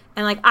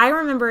 And I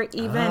remember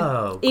even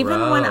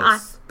when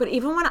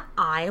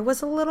I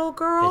was a little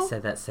girl, they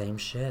said that same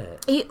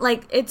shit.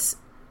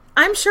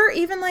 I'm sure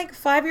even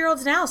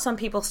 5-year-olds now, some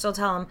people still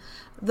tell them,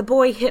 "The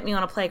boy hit me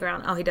on a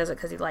playground. Oh, he does it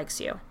because he likes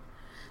you."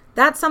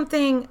 That's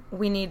something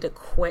we need to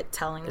quit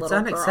telling little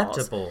girls. It's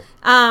unacceptable.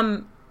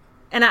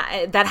 And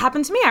that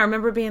happened to me. I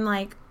remember being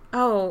like,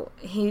 "Oh,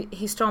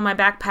 he stole my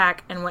backpack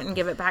and went and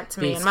give it back to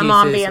me." And my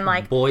mom being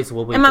like, "Boys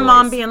will be and my boys."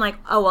 mom being like,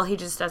 "Oh, well, he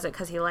just does it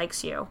because he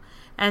likes you."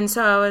 And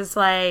so I was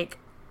like,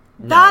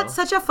 that's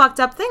such a fucked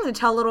up thing to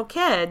tell little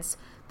kids,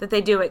 that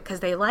they do it because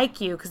they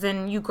like you. Because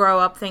then you grow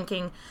up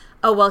thinking,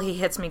 "Oh, well, he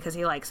hits me because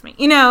he likes me."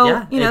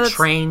 It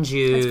trains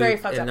you it's very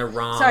fucked in up. the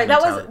wrong. Sorry,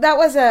 that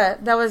was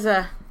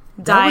a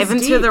dive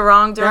into the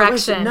wrong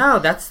direction. That's the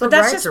right direction. But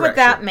that's just what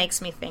that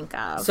makes me think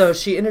of. So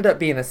she ended up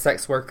being a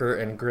sex worker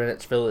in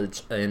Greenwich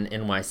Village in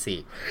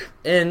NYC.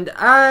 And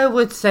I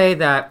would say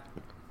that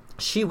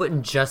she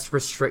wouldn't just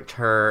restrict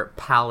her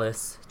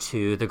palace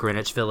to the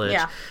Greenwich Village.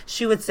 Yeah.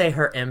 She would say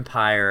her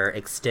empire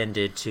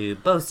extended to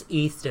both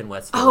east and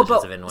west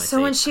villages of NYC.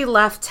 So when she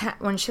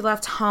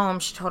left home,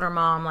 she told her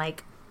mom,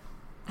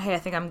 "Hey, I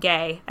think I'm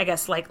gay." I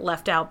guess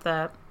left out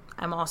the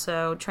 "I'm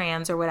also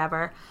trans" or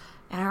whatever.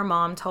 And her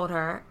mom told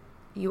her,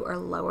 "You are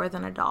lower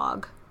than a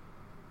dog."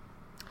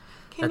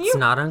 That's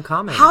not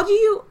uncommon. How do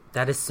you...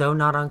 That is so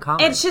not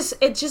uncommon.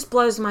 It just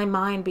blows my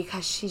mind,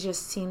 because she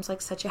just seems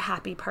like such a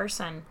happy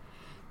person.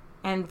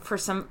 And for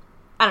some...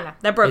 I don't know.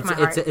 That broke my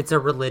heart. It's a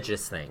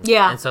religious thing.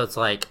 Yeah. And so it's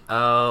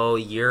oh,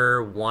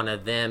 you're one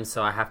of them,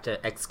 so I have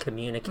to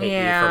excommunicate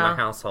you from my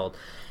household.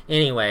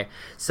 Anyway,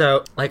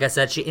 so like I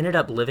said, she ended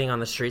up living on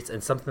the streets,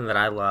 and something that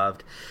I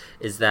loved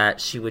is that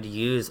she would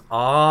use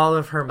all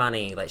of her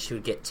money. She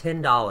would get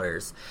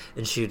 $10,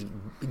 and she'd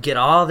get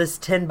all this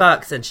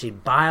 $10, and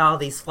she'd buy all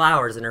these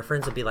flowers, and her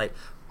friends would be like,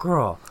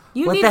 "Girl,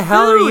 what the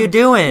hell are you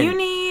doing? You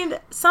need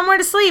somewhere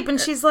to sleep." And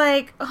she's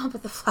like, "Oh,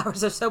 but the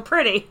flowers are so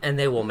pretty. And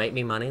they will make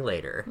me money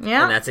later."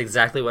 Yeah. And that's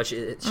exactly what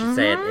she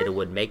said. It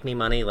would make me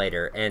money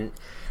later. And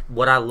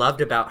what I loved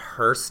about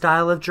her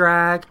style of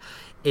drag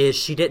is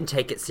she didn't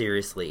take it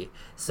seriously.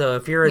 So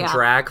if you're a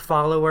drag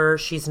follower,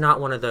 she's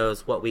not one of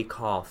those what we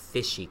call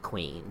fishy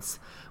queens,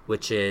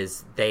 which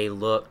is they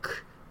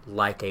look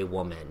like a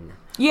woman.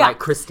 Yeah. Like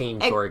Christine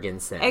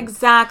Jorgensen.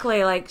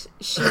 Exactly. I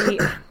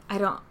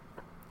don't...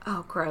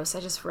 Oh, gross.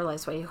 I just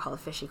realized why you call a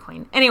fishy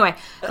queen. Anyway,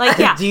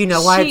 do you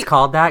know why it's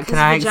called that? Can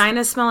I...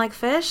 vaginas smell like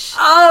fish?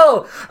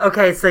 Oh!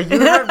 Okay, so you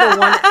have the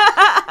one...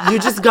 You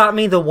just got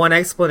me the one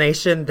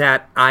explanation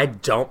that I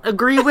don't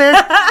agree with.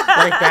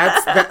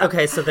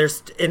 Okay, so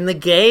there's... In the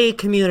gay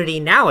community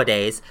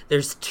nowadays,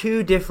 there's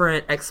 2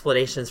 different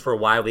explanations for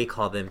why we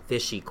call them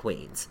fishy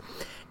queens.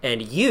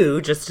 And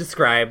you just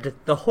described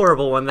the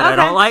horrible one that I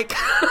don't like.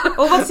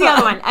 Well, what's the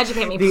other one?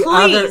 Educate me,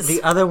 please.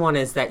 The other one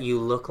is that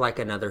you look like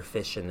another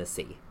fish in the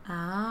sea.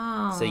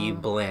 Oh. So you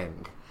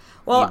blend.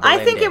 Well, You I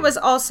blend think it in. was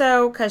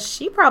also because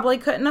she probably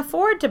couldn't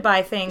afford to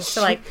buy things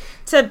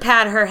to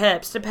pad her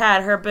hips, to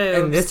pad her boobs.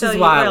 And this so is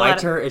you why I wear a lot liked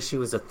of- her, is she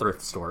was a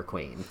thrift store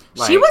queen.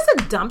 She was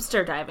a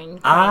dumpster diving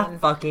queen. I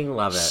fucking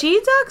love it. She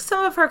dug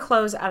some of her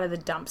clothes out of the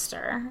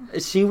dumpster.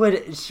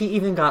 She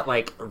even got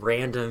like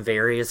random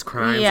various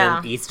crimes Yeah.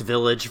 in East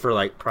Village for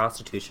like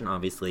prostitution,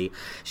 obviously.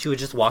 She would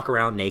just walk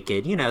around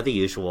naked, you know, the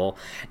usual.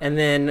 And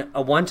then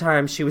one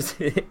time she was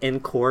in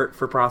court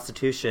for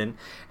prostitution,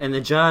 and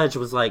the judge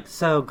was like,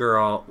 "So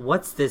girl,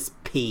 what's this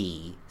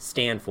P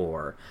stand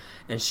for?"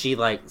 And she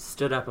like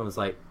stood up and was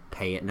like,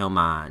 "Pay it no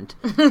mind."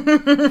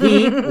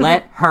 He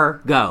let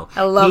her go.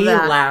 I love he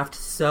that. He laughed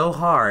so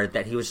hard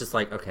that he was just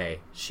like, "Okay,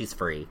 she's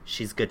free.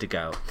 She's good to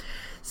go."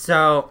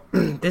 So,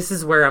 this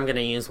is where I'm going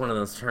to use one of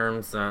those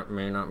terms that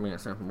may not be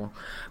acceptable,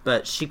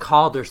 but she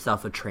called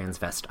herself a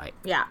transvestite.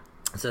 Yeah.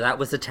 So that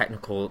was a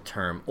technical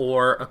term,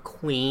 or a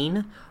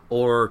queen,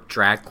 or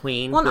drag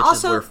queen, Well, and which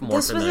also, is we're more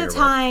this was familiar a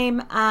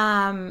time,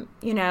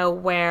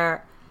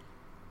 where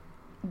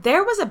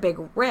there was a big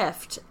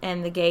rift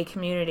in the gay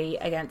community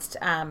against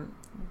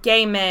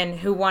gay men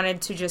who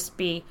wanted to just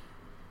be,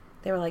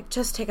 they were like,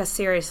 just take us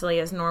seriously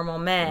as normal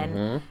men.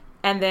 Mm-hmm.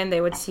 And then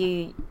they would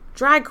see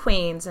drag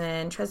queens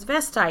and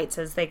transvestites,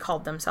 as they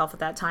called themselves at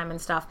that time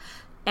and stuff.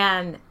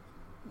 And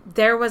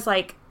there was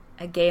like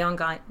a gay on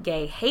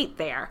gay hate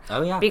there.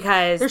 Oh, yeah.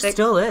 Because There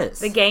still is.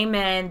 The gay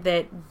men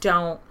that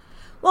don't,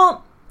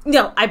 well,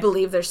 no, I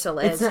believe there still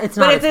is. It's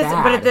but not at this, as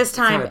bad. But at this It's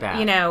not time, as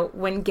bad.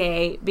 when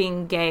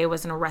being gay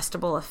was an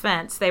arrestable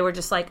offense, they were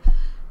just like,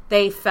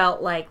 they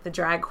felt like the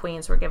drag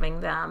queens were giving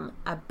them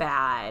a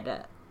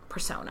bad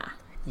persona.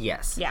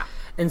 Yes. Yeah.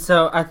 And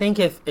so I think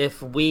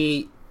if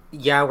we,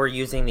 we're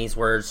using these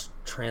words,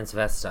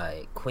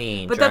 transvestite,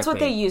 queen, But drag that's what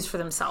queen. they used for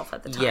themselves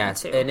at the time,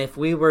 Yes, too. and if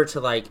we were to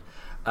like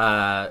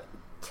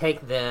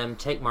take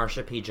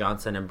Marsha P.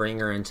 Johnson and bring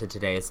her into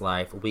today's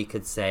life, we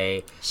could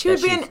say she that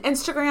would be she's- an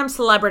Instagram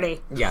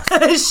celebrity.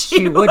 Yes,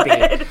 she would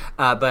be.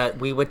 But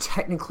we would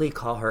technically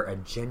call her a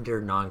gender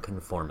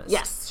nonconformist.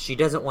 Yes. She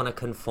doesn't want to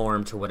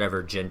conform to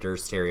whatever gender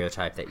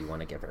stereotype that you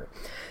want to give her.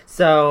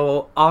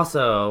 So,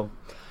 also,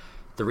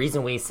 the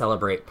reason we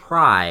celebrate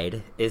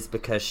Pride is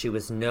because she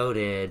was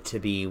noted to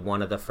be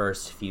one of the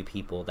first few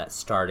people that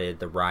started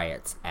the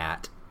riots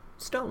at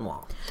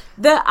Stonewall.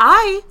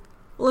 I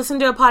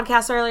listened to a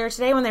podcast earlier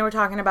today when they were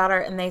talking about her,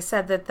 and they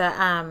said that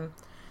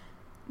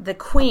the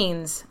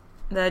queens,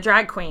 the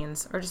drag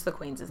queens, or just the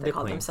queens as they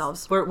call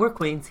themselves. We're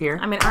queens here.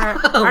 I mean, our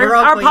We're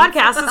all our queens.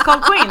 podcast is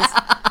called Queens.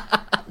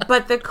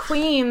 But the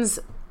queens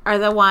are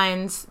the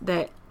ones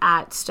that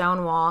at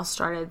Stonewall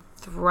started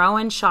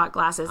throwing shot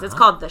glasses. It's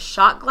called the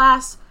shot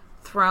glass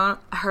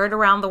heard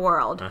around the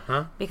world.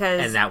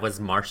 Because and that was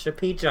Marsha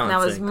P. Johnson.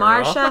 that was girl.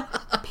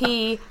 Marsha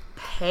P.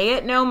 Pay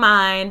It No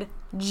Mind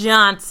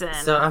Johnson.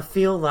 So I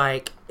feel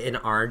like in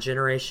our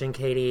generation,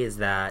 Katie, is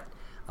that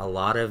a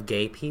lot of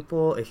gay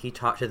people, if you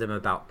talk to them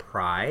about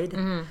pride,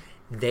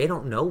 they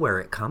don't know where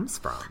it comes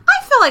from.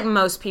 I feel like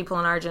most people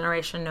in our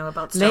generation know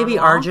about Stonewall. Maybe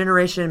our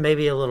generation,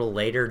 maybe a little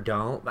later,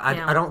 don't. But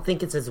Yeah. I don't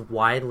think it's as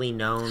widely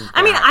known.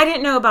 I mean, that- I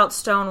didn't know about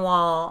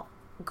Stonewall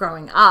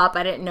growing up.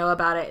 I didn't know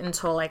about it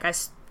until like I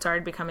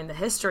started becoming the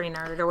history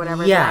nerd or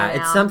whatever. Yeah, that I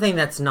it's am. something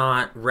that's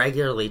not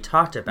regularly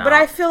talked about. But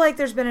I feel like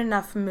there's been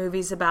enough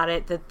movies about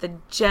it that the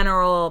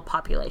general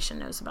population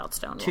knows about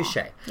Stonewall. Touche.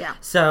 Yeah.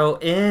 So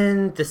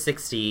in the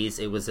 60s,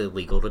 it was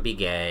illegal to be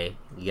gay,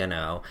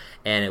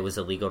 and it was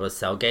illegal to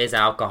sell gays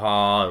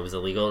alcohol. It was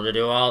illegal to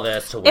do all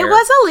this. To It wear.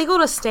 was illegal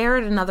to stare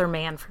at another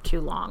man for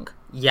too long.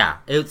 Yeah,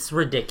 it's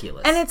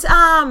ridiculous. And it's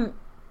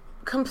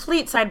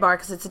complete sidebar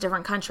because it's a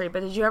different country. But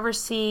did you ever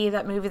see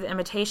that movie, The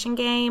Imitation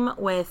Game,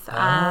 with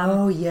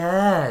oh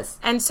yes.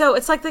 And so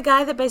it's like the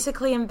guy that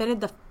basically invented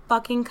the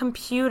fucking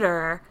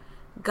computer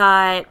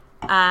got,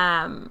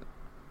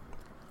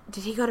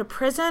 did he go to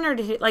prison or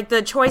did he, like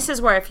the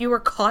choices were if you were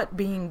caught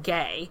being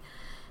gay,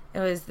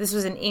 this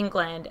was in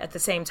England at the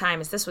same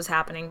time as this was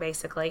happening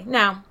basically.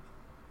 No,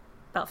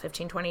 about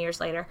 15, 20 years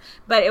later.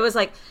 But it was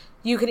like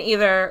you can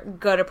either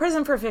go to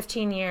prison for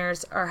 15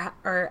 years or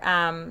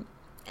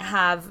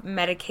have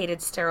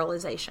medicated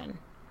sterilization.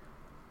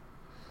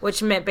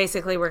 Which meant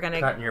basically we're going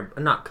to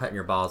not cutting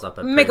your balls up,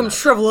 but make them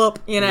shrivel up,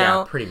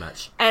 Yeah, pretty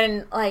much.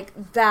 And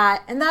like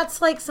that, and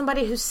that's like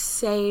somebody who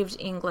saved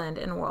England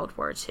in World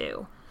War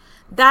II.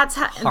 That's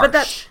how, but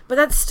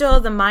that's still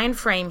the mind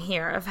frame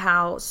here of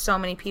how so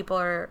many people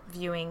are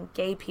viewing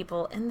gay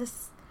people in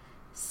this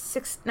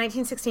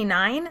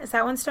 1969. Is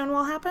that when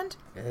Stonewall happened?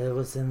 It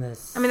was in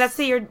this. I mean, that's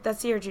the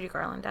year Judy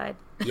Garland died.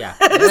 Yeah.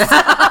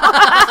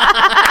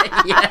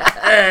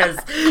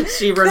 Yes,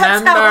 she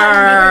remembers. how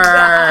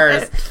I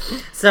knew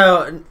that.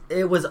 So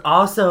it was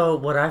also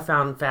what I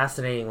found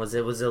fascinating was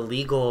it was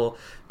illegal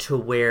to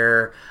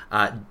wear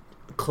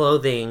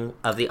clothing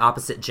of the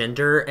opposite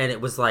gender, and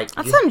it was like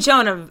That's some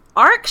Joan of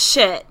Arc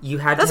shit. You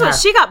had That's to what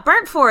have- she got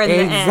burnt for in the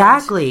end.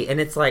 exactly, and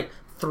it's like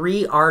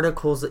 3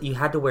 articles that you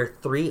had to wear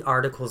 3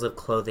 articles of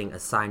clothing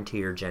assigned to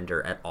your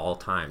gender at all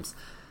times.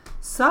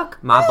 Suck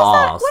my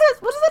balls.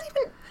 What does that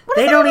even?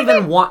 They don't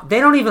even want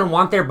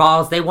their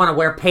balls. They want to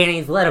wear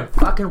panties. Let them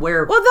fucking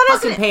wear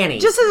fucking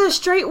panties. Just as a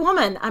straight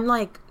woman, I'm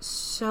like,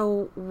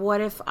 so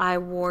what if I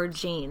wore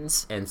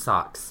jeans and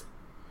socks?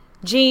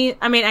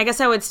 I mean, I guess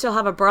I would still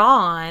have a bra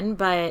on,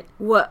 but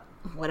what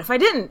if I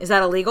didn't? Is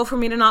that illegal for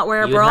me to not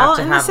wear a bra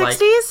in the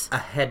 60s? Like,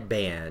 a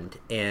headband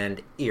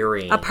and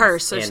earrings, a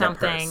purse or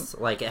something.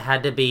 Like, it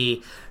had to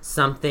be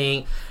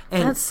something.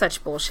 And that's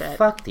such bullshit.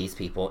 Fuck these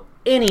people.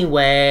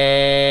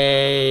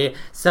 Anyway,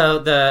 so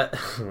the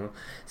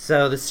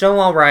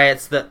Stonewall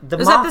riots, the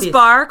was at this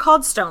bar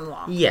called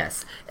Stonewall.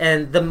 Yes,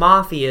 and the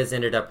mafias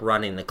ended up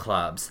running the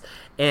clubs,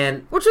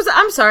 and which was,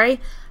 I'm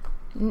sorry,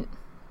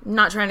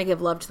 not trying to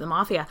give love to the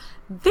mafia,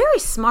 very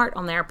smart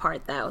on their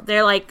part though.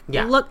 They're like,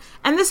 look,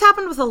 and this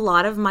happened with a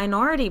lot of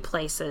minority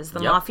places. The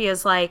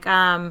mafia's like,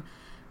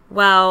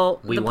 well,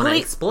 we want to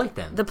exploit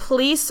them. The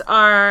police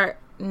are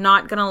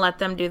not going to let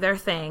them do their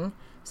thing.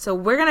 So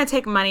we're going to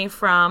take money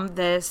from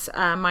this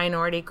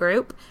minority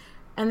group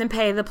and then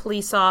pay the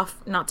police off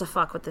not to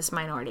fuck with this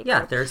minority group.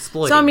 Yeah, they're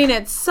exploiting. So, I mean,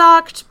 it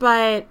sucked,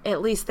 but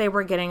at least they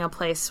were getting a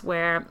place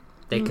where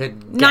they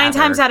could 9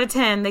 times out of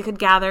 10, they could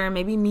gather and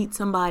maybe meet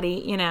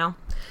somebody, you know.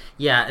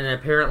 Yeah, and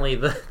apparently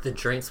the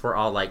drinks were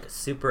all, like,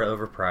 super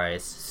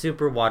overpriced,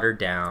 super watered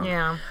down.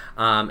 Yeah.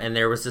 And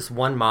there was this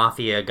one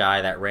mafia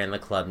guy that ran the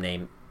club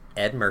named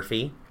Ed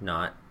Murphy,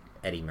 not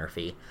Eddie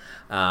Murphy.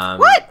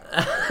 What?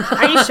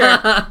 Are you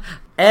sure?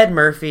 Ed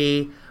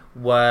Murphy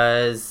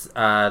was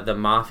the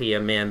mafia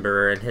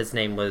member, and his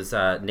name was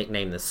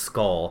nicknamed the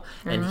Skull,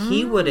 and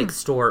he would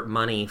extort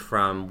money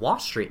from Wall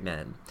Street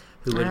men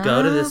who would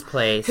go to this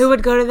place. Who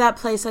would go to that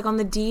place, like, on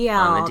the DL.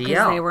 On the DL.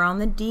 Because they were on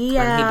the DL.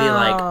 And he'd be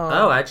like,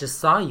 oh, I just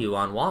saw you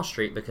on Wall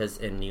Street, because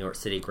in New York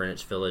City,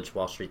 Greenwich Village,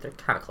 Wall Street, they're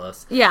kind of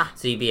close. Yeah.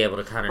 So you'd be able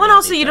to kind of Well, and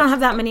also, you don't have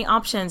that many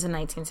options in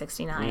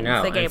 1969.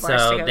 No, the gay and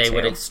bars so to go they to.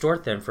 would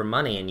extort them for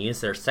money and use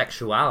their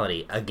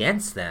sexuality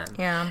against them.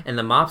 Yeah. And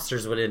the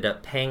mobsters would end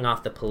up paying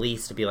off the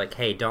police to be like,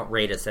 hey, don't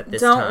raid us at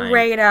this time. Don't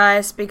raid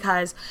us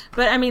because...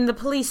 But, I mean, the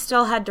police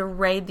still had to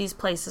raid these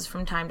places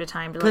from time to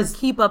time to, like,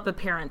 keep up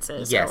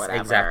appearances or whatever.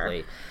 Yes, exactly.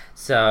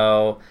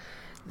 So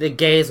the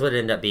gays would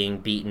end up being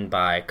beaten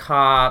by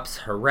cops,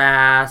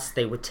 harassed.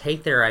 They would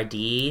take their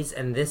IDs,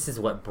 and this is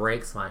what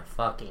breaks my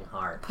fucking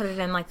heart. Put it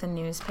in, like, the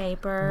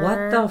newspaper.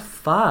 What the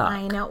fuck?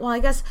 I know. Well, I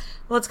guess...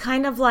 Well, it's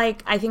kind of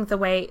like... I think the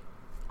way...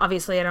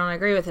 Obviously, I don't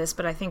agree with this,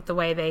 but I think the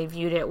way they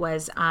viewed it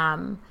was...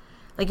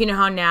 like, you know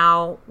how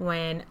now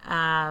when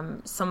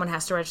someone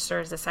has to register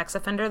as a sex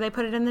offender, they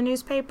put it in the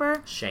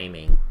newspaper?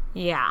 Shaming.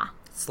 Yeah.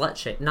 Slut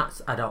shame.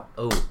 Not... I don't...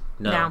 Oh...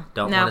 No,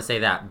 don't want to say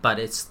that, but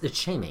it's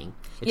shaming.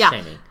 It's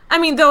shaming. I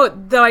mean,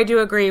 though I do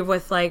agree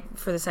with, like,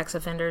 for the sex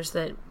offenders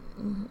that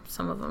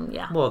some of them,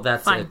 Well,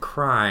 that's fine. A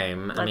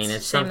crime. I mean,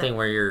 it's something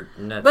where you're...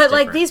 But, different.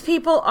 Like, these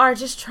people are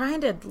just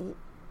trying to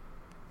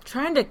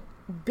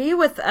be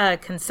with a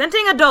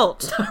consenting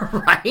adult.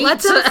 Right? Let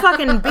them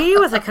fucking be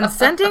with a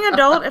consenting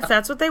adult if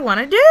that's what they want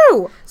to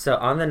do. So,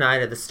 on the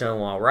night of the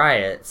Stonewall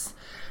riots...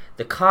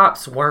 The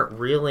cops weren't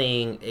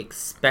really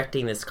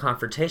expecting this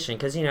confrontation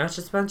because, you know, it's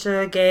just a bunch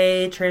of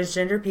gay,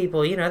 transgender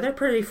people. You know, they're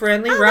pretty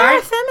friendly,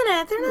 right? They're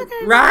effeminate. They're not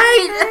going to...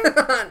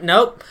 Right?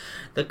 Nope.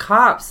 The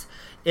cops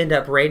end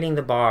up raiding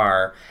the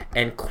bar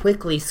and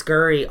quickly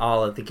scurry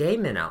all of the gay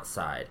men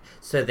outside.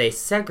 So they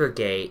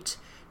segregate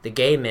the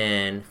gay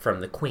men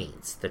from the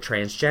queens, the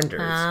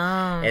transgenders.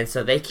 Oh. And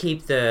so they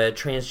keep the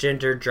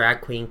transgender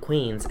drag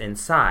queens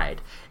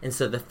inside. And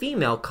so the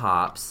female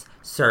cops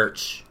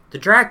search... the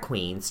drag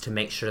queens to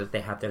make sure that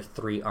they have their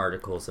 3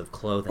 articles of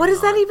clothing. What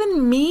does that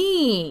even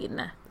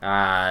mean?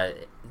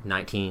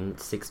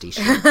 1960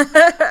 shit.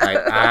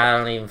 Like, I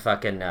don't even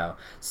fucking know.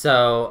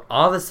 So,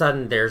 all of a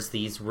sudden, there's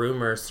these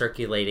rumors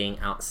circulating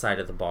outside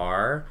of the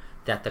bar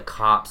that the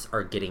cops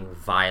are getting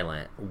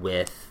violent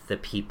with the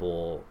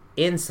people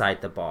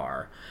inside the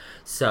bar.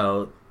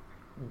 So,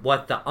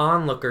 what the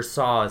onlooker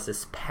saw is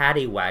this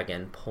paddy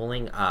wagon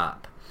pulling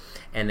up.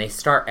 And they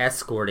start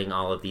escorting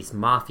all of these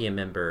mafia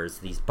members,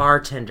 these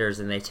bartenders,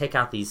 and they take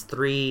out these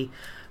 3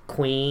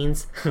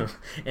 queens.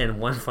 And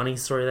one funny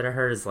story that I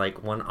heard is,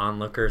 like, one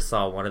onlooker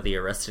saw one of the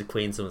arrested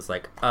queens and was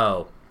like,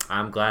 oh,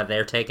 I'm glad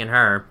they're taking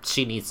her.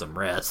 She needs some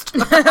rest.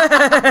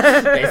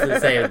 Basically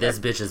saying, this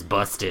bitch is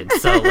busted,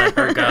 so let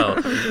her go.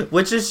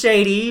 Which is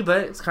shady,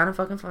 but it's kind of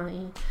fucking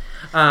funny.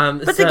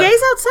 But the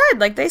gays outside,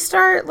 like, they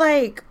start,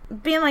 like,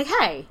 being like,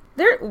 hey...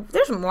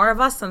 There's more of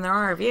us than there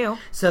are of you.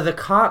 So the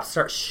cops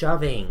start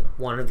shoving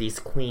one of these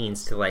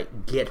queens to,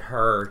 like, get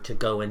her to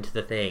go into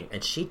the thing.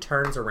 And she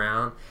turns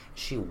around,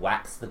 she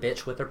whacks the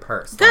bitch with her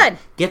purse. Good.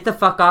 Like, get the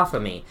fuck off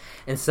of me.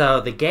 And so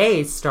the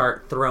gays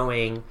start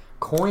throwing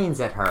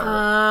coins at her.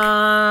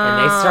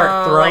 And they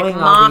start throwing like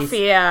all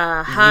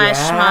mafia, these...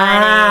 hush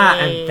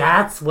money. And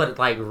that's what,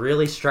 like,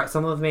 really struck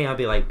some of me. I'd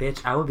be like,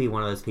 bitch, I would be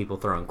one of those people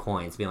throwing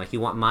coins. Being like,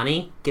 you want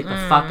money? Get the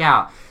fuck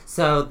out.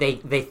 So they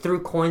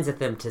threw coins at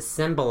them to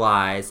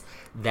symbolize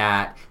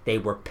that they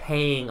were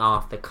paying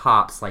off the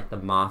cops like the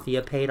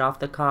mafia paid off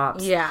the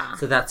cops. Yeah.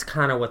 So that's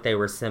kind of what they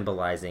were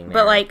symbolizing there.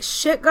 But, like,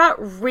 shit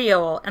got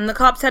real, and the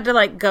cops had to,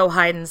 like, go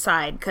hide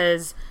inside,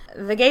 because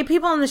the gay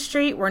people on the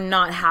street were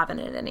not having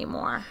it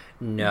anymore.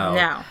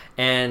 No.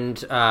 And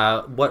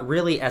what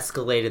really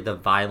escalated the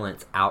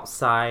violence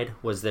outside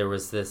was there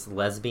was this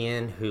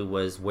lesbian who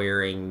was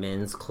wearing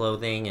men's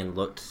clothing and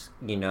looked,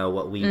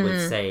 what we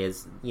would say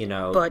is,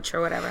 Butch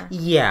or whatever.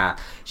 Yeah.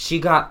 She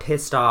got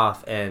pissed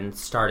off and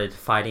started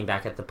fighting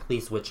back at the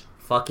police, which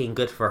fucking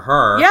good for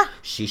her. Yeah.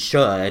 She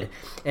should.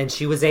 And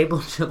she was able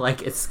to,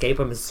 escape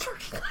them and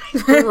start,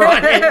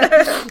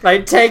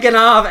 running. Taking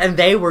off. And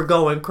they were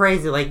going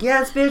crazy.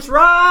 Yes, bitch,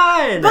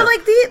 run! But,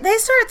 they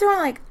started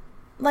throwing,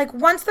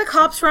 once the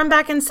cops run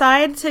back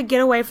inside to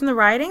get away from the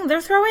rioting,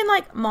 they're throwing,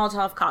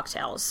 Molotov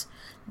cocktails.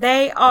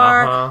 They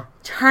are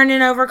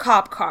turning over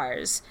cop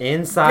cars.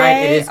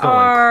 Inside, it is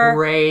going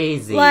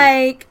crazy.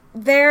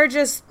 They're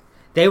just...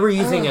 They were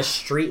using a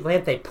street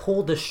lamp. They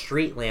pulled the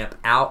street lamp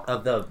out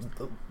of the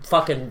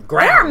fucking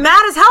ground. They're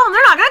mad as hell, and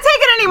they're not going to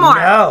take it anymore.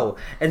 No.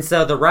 And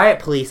so the riot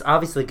police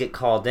obviously get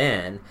called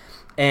in,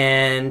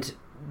 and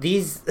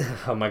these...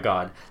 Oh, my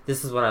God.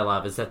 This is what I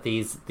love, is that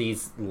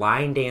these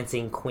line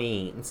dancing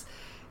queens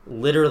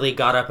literally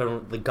got up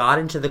and got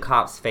into the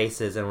cops'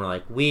 faces and were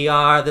like, "We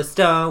are the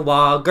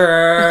Stonewall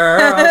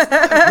girls.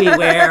 We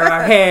wear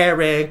our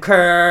hair in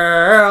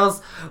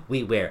curls.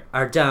 We wear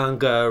our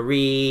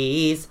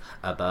dungarees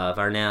above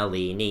our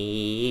Nelly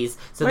knees."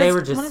 So they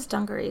were just... What does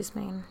dungarees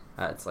mean?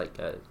 It's like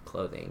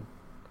clothing.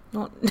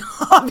 Well,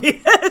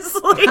 obviously,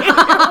 you're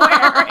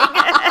wearing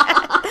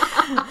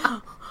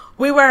it.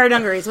 We wear our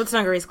dungarees. What's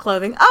dungarees?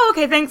 Clothing. Oh,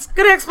 okay, thanks.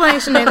 Good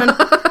explanation, Nathan.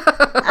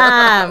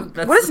 What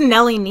does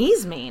Nelly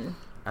knees mean?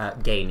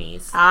 Gay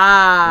knees.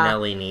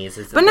 Nelly knees.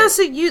 But no,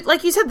 so you,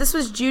 like you said, this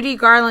was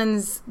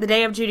the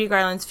day of Judy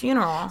Garland's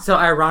funeral. So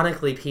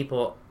ironically,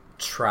 people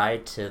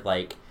tried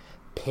to,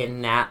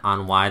 pin that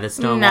on why the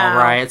Stonewall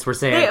riots were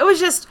saying... It was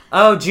just...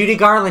 Oh, Judy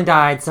Garland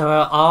died, so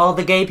all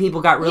the gay people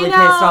got really pissed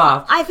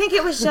off. I think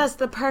it was just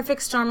the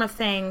perfect storm of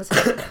things.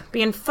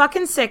 Being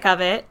fucking sick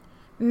of it.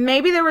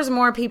 Maybe there was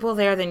more people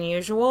there than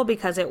usual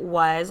because it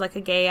was, a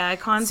gay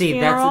icon's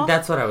funeral. See,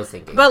 that's what I was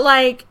thinking. But,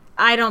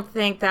 I don't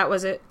think that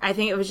was it. I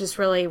think it was just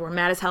really, we're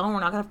mad as hell and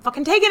we're not going to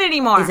fucking take it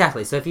anymore.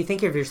 Exactly. So if you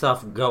think of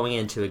yourself going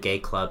into a gay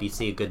club, you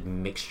see a good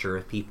mixture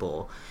of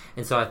people.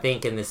 And so I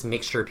think in this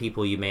mixture of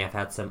people, you may have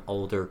had some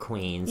older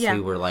queens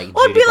who were like...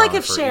 Well, it'd be like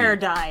if Cher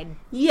died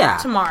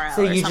tomorrow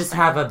So you just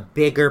have a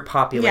bigger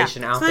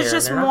population out there. So there's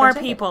just more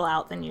people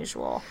out than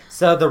usual.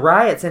 So the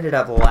riots ended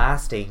up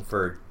lasting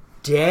for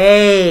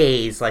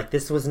days.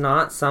 This was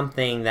not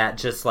something that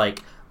just,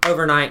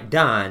 overnight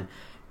done.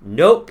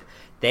 Nope.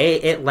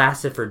 It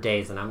lasted for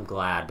days, and I'm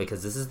glad,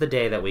 because this is the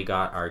day that we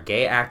got our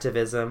gay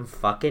activism,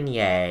 fucking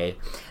yay.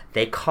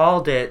 They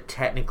called it,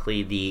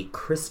 technically, the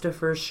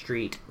Christopher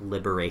Street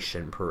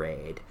Liberation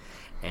Parade,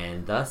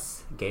 and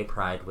thus, Gay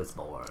Pride was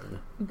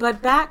born.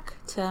 But back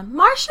to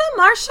Marsha.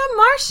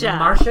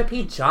 Marsha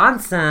P.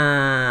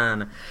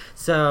 Johnson.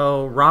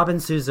 So, Robin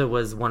Sousa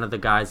was one of the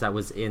guys that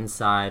was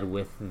inside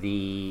with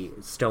the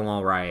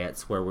Stonewall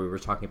riots, where we were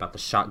talking about the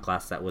shot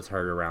glass that was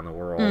heard around the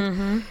world.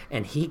 Mm-hmm.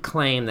 And he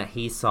claimed that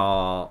he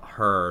saw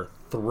her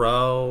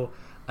throw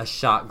a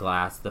shot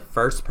glass, the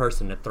first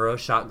person to throw a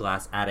shot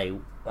glass at a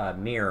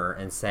mirror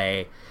and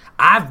say,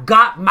 "I've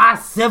got my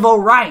civil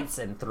rights,"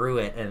 and threw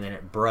it, and then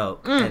it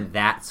broke. And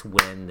that's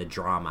when the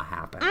drama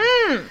happened.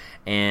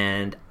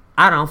 And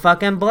I don't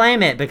fucking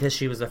blame it, because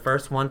she was the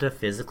first one to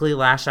physically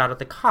lash out at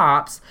the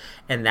cops,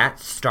 and that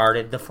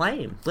started the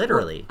flame,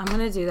 literally. Well, I'm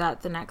going to do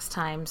that the next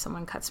time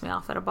someone cuts me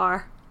off at a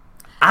bar.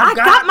 I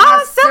got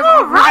my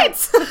civil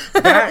rights!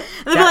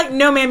 They'll be like,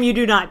 "No, ma'am, you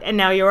do not," and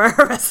now you are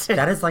arrested.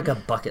 That is like a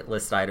bucket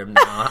list item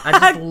now. I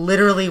just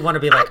literally want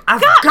to be like,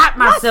 I've got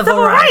my civil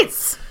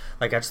rights!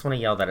 I just want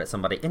to yell that at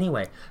somebody.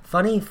 Anyway,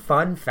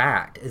 fun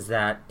fact is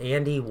that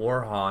Andy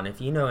Warhol, and if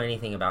you know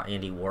anything about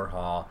Andy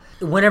Warhol,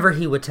 whenever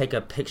he would take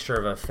a picture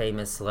of a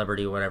famous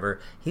celebrity or whatever,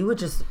 he would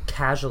just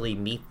casually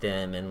meet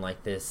them in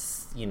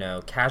this,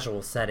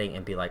 casual setting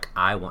and be like,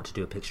 "I want to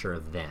do a picture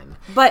of them."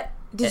 But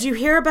did you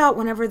hear about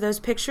whenever those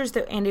pictures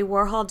that Andy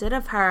Warhol did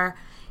of her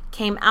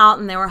came out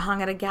and they were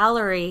hung at a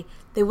gallery,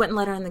 they wouldn't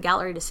let her in the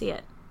gallery to see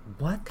it?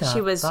 What the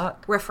She was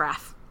fuck?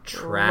 riffraff.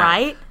 Trap.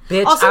 Right?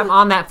 Bitch, also, I'm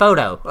on that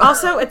photo.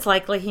 Also, it's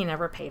likely he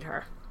never paid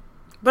her.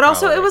 But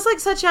also, it was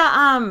such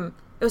a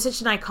it was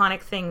such an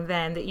iconic thing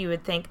then that you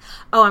would think,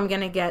 "Oh, I'm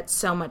going to get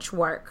so much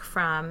work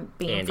from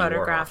being Andy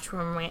photographed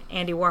from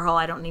Andy Warhol.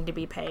 I don't need to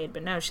be paid."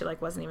 But no, she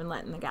wasn't even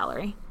let in the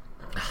gallery.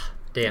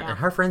 Damn, and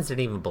her friends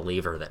didn't even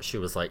believe her that she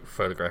was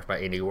photographed by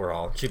Andy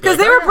Warhol. Because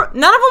none of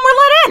them were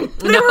let in.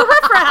 They were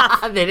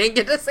riffraff. They didn't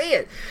get to see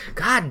it.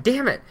 God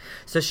damn it.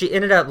 So she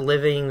ended up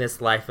living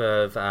this life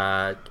of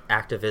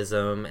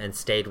activism and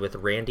stayed with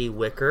Randy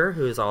Wicker,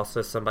 who is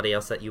also somebody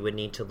else that you would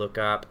need to look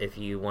up if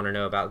you want to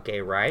know about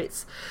gay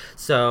rights.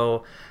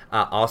 So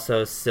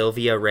also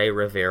Sylvia Ray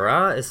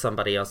Rivera is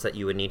somebody else that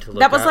you would need to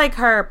look up. That was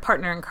her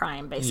partner in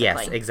crime, basically.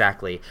 Yes,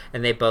 exactly.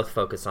 And they both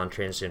focus on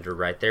transgender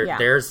rights.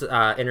 There's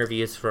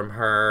interviews from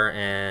her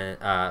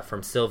and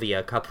from Sylvia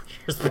a couple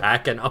years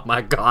back, and oh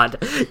my God,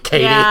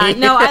 Katie. Yeah,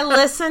 no, I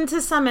listened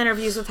to some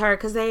interviews with her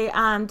because they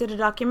did a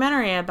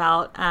documentary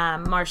about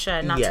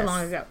Marcia not too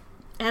long ago.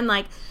 And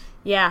like,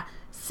 yeah,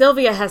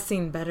 Sylvia has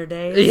seen better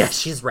days. Yeah,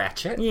 she's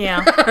ratchet.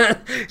 Yeah.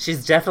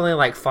 She's definitely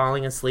like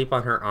falling asleep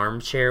on her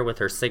armchair with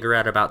her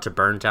cigarette about to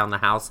burn down the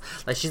house.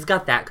 Like she's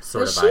got that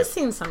sort of vibe. She's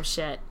seen some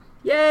shit.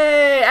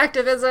 Yay,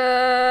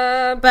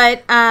 activism!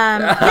 But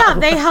yeah,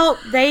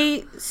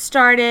 they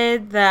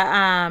started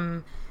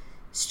the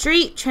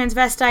Street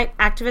Transvestite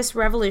Activist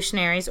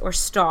Revolutionaries, or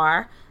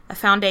STAR, a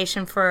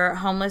foundation for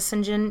homeless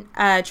and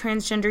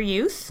transgender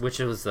youth. Which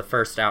was the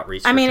first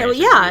outreach. I mean, it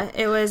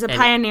was a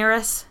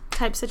pioneeress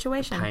type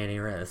situation.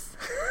 Pioneeress.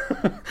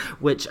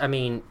 Which, I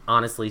mean,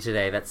 honestly,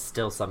 today, that's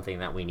still something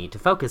that we need to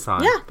focus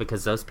on. Yeah.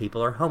 Because those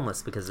people are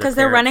homeless because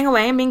they're running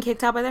away and being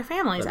kicked out by their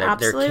families.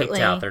 Absolutely. They're kicked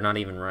out. They're not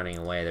even running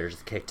away. They're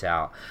just kicked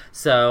out.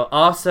 So,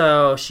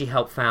 also, she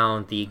helped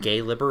found the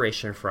Gay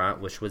Liberation Front,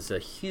 which was a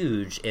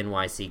huge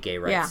NYC gay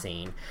rights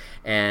scene.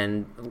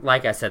 And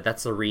like I said,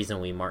 that's the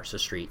reason we march the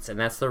streets. And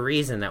that's the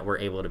reason that we're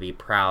able to be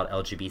proud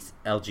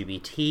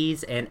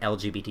LGBTs and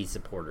LGBT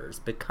supporters,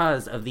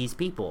 because of these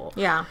people.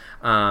 Yeah.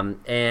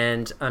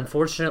 And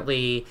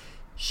unfortunately,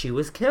 she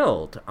was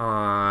killed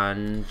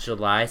on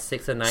July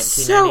 6th of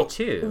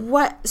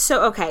 1992.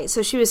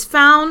 So she was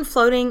found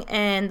floating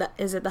in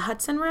is it the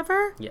Hudson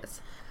River?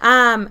 Yes.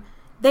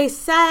 They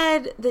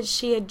said that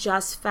she had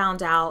just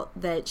found out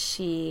that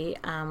she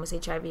was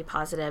HIV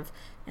positive,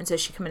 and so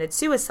she committed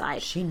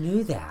suicide. She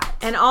knew that.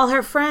 And all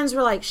her friends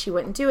were like, she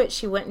wouldn't do it,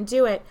 she wouldn't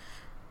do it.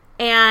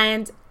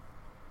 And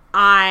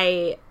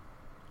I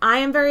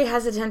am very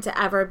hesitant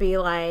to ever be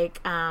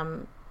like,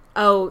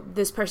 oh,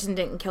 this person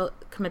didn't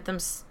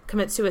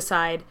commit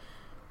suicide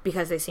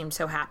because they seem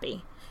so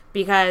happy.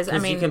 Because, I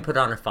mean, you can put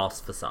on a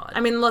false facade. I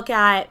mean, look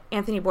at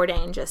Anthony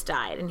Bourdain just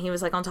died, and he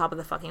was like on top of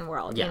the fucking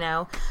world, you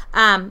know?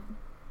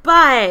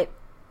 But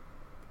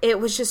it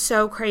was just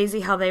so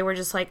crazy how they were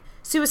just like,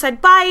 suicide,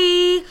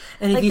 bye!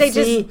 And like,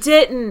 they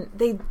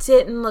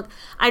didn't look.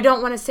 I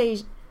don't want to say.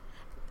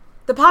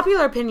 The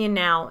popular opinion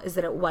now is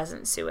that it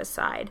wasn't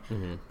suicide.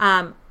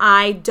 Mm-hmm.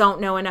 I don't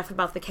know enough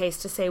about the case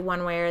to say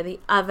one way or the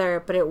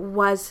other, but it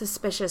was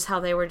suspicious how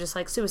they were just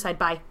like, suicide,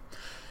 bye.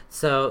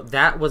 So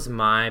that was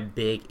my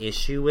big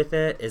issue with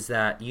it, is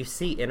that you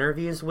see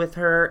interviews with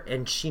her,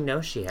 and she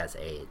knows she has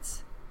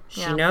AIDS.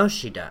 She knows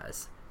she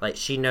does. Like,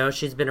 she knows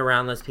she's been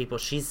around those people.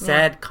 She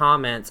said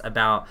comments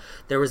about,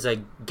 there was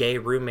a gay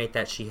roommate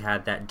that she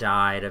had that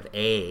died of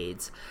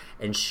AIDS,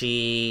 and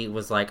she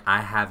was like,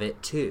 I have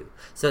it too.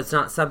 So it's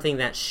not something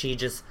that she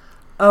just,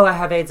 oh, I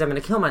have AIDS, I'm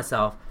going to kill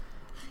myself.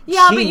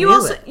 Yeah, she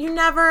but you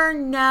never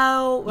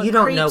know what you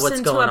don't creeps know what's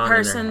into going a on in their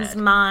person's head.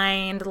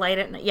 mind late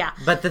at night. Yeah.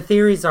 But the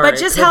theories are, but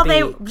just how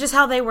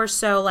they were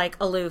so like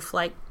aloof,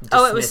 like,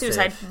 oh, it was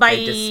suicide. Bye.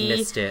 They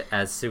dismissed it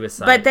as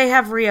suicide. But they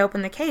have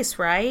reopened the case,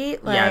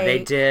 right? Like, yeah, they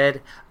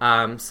did.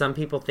 Some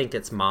people think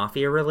it's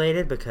mafia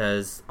related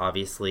because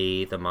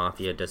obviously the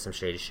mafia does some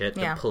shady shit.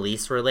 The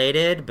police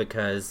related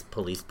because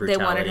police brutality.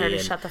 They wanted her to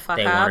shut the fuck up.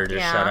 They wanted her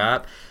to shut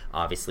up.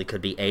 Obviously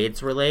could be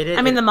AIDS related.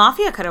 I mean, the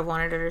mafia could have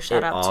wanted her to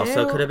shut up, too. It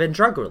also could have been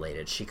drug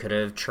related. She could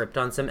have tripped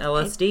on some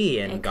LSD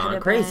and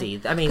gone crazy.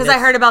 Been. I mean, because I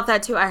heard about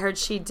that, too. I heard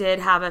she did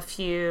have a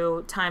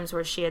few times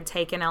where she had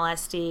taken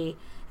LSD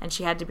and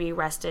she had to be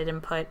arrested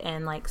and put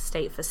in, like,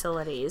 state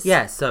facilities.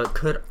 Yeah, so it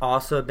could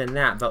also have been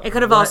that. But it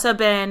could have also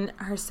been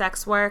her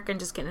sex work and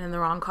just getting in the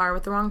wrong car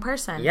with the wrong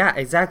person. Yeah,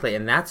 exactly.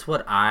 And that's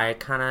what I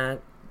kind of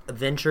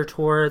venture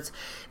towards,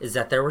 is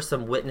that there were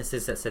some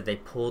witnesses that said they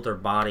pulled her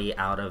body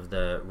out of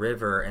the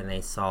river and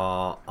they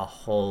saw a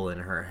hole in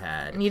her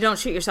head. And you don't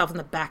shoot yourself in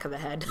the back of the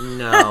head.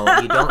 No,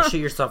 you don't shoot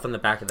yourself in the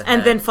back of the head.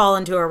 And then fall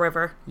into a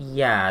river.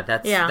 Yeah,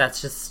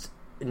 that's just,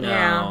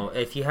 no. Yeah.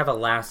 If you have a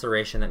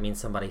laceration, that means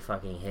somebody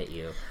fucking hit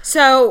you.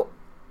 So,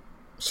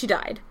 she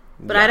died.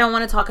 But I don't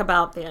want to talk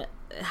about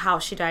how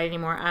she died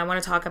anymore. I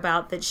want to talk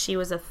about that she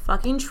was a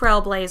fucking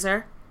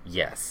trailblazer.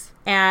 Yes.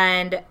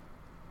 And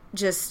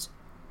just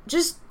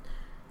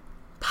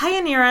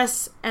pioneer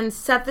us and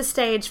set the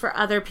stage for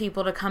other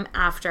people to come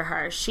after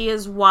her. She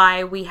is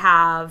why we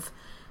have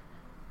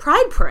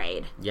Pride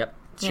Parade. Yep.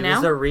 She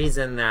was the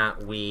reason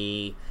that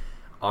we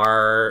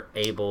are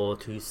able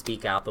to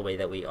speak out the way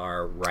that we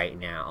are right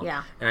now.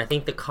 Yeah. And I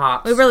think the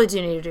cops... We really do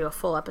need to do a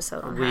full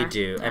episode on her. We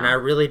do. Yeah. And I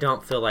really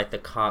don't feel like the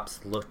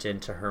cops looked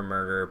into her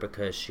murder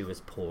because she was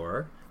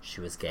poor,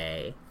 she was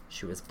gay,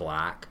 she was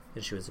black,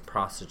 and she was a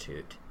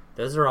prostitute.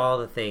 Those are all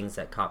the things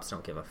that cops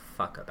don't give a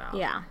fuck about.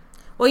 Yeah.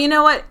 Well, you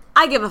know what?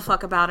 I give a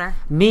fuck about her.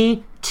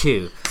 Me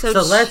too. So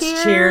let's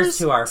cheers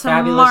to our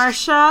fabulous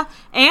Marcia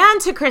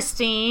and to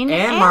Christine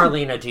and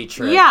Marlena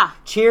Dietrich. Yeah.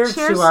 Cheers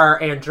to our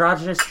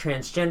androgynous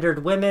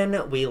transgendered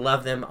women. We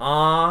love them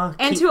all.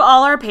 And to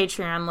all our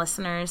Patreon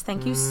listeners,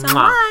 thank you so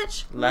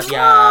much. Love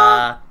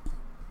ya.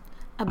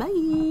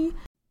 Bye.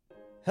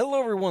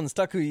 Hello everyone,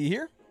 Takuya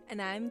here. And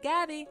I'm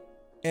Gabby.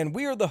 And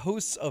we are the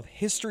hosts of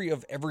History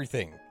of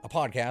Everything, a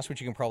podcast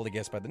which you can probably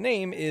guess by the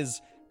name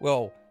is,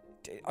 well,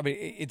 I mean,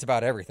 it's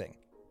about everything.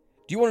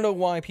 Do you want to know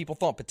why people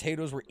thought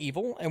potatoes were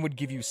evil and would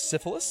give you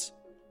syphilis?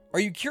 Are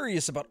you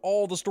curious about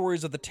all the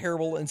stories of the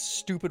terrible and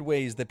stupid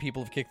ways that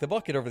people have kicked the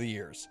bucket over the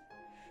years?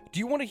 Do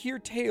you want to hear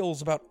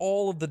tales about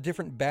all of the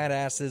different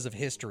badasses of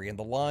history and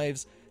the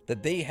lives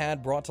that they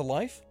had brought to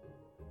life?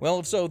 Well,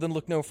 if so, then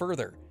look no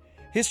further.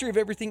 History of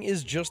Everything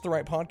is just the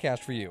right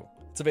podcast for you.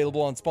 It's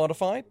available on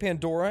Spotify,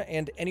 Pandora,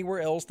 and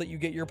anywhere else that you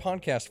get your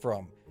podcast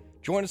from.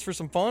 Join us for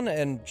some fun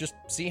and just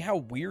see how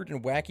weird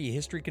and wacky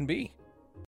history can be.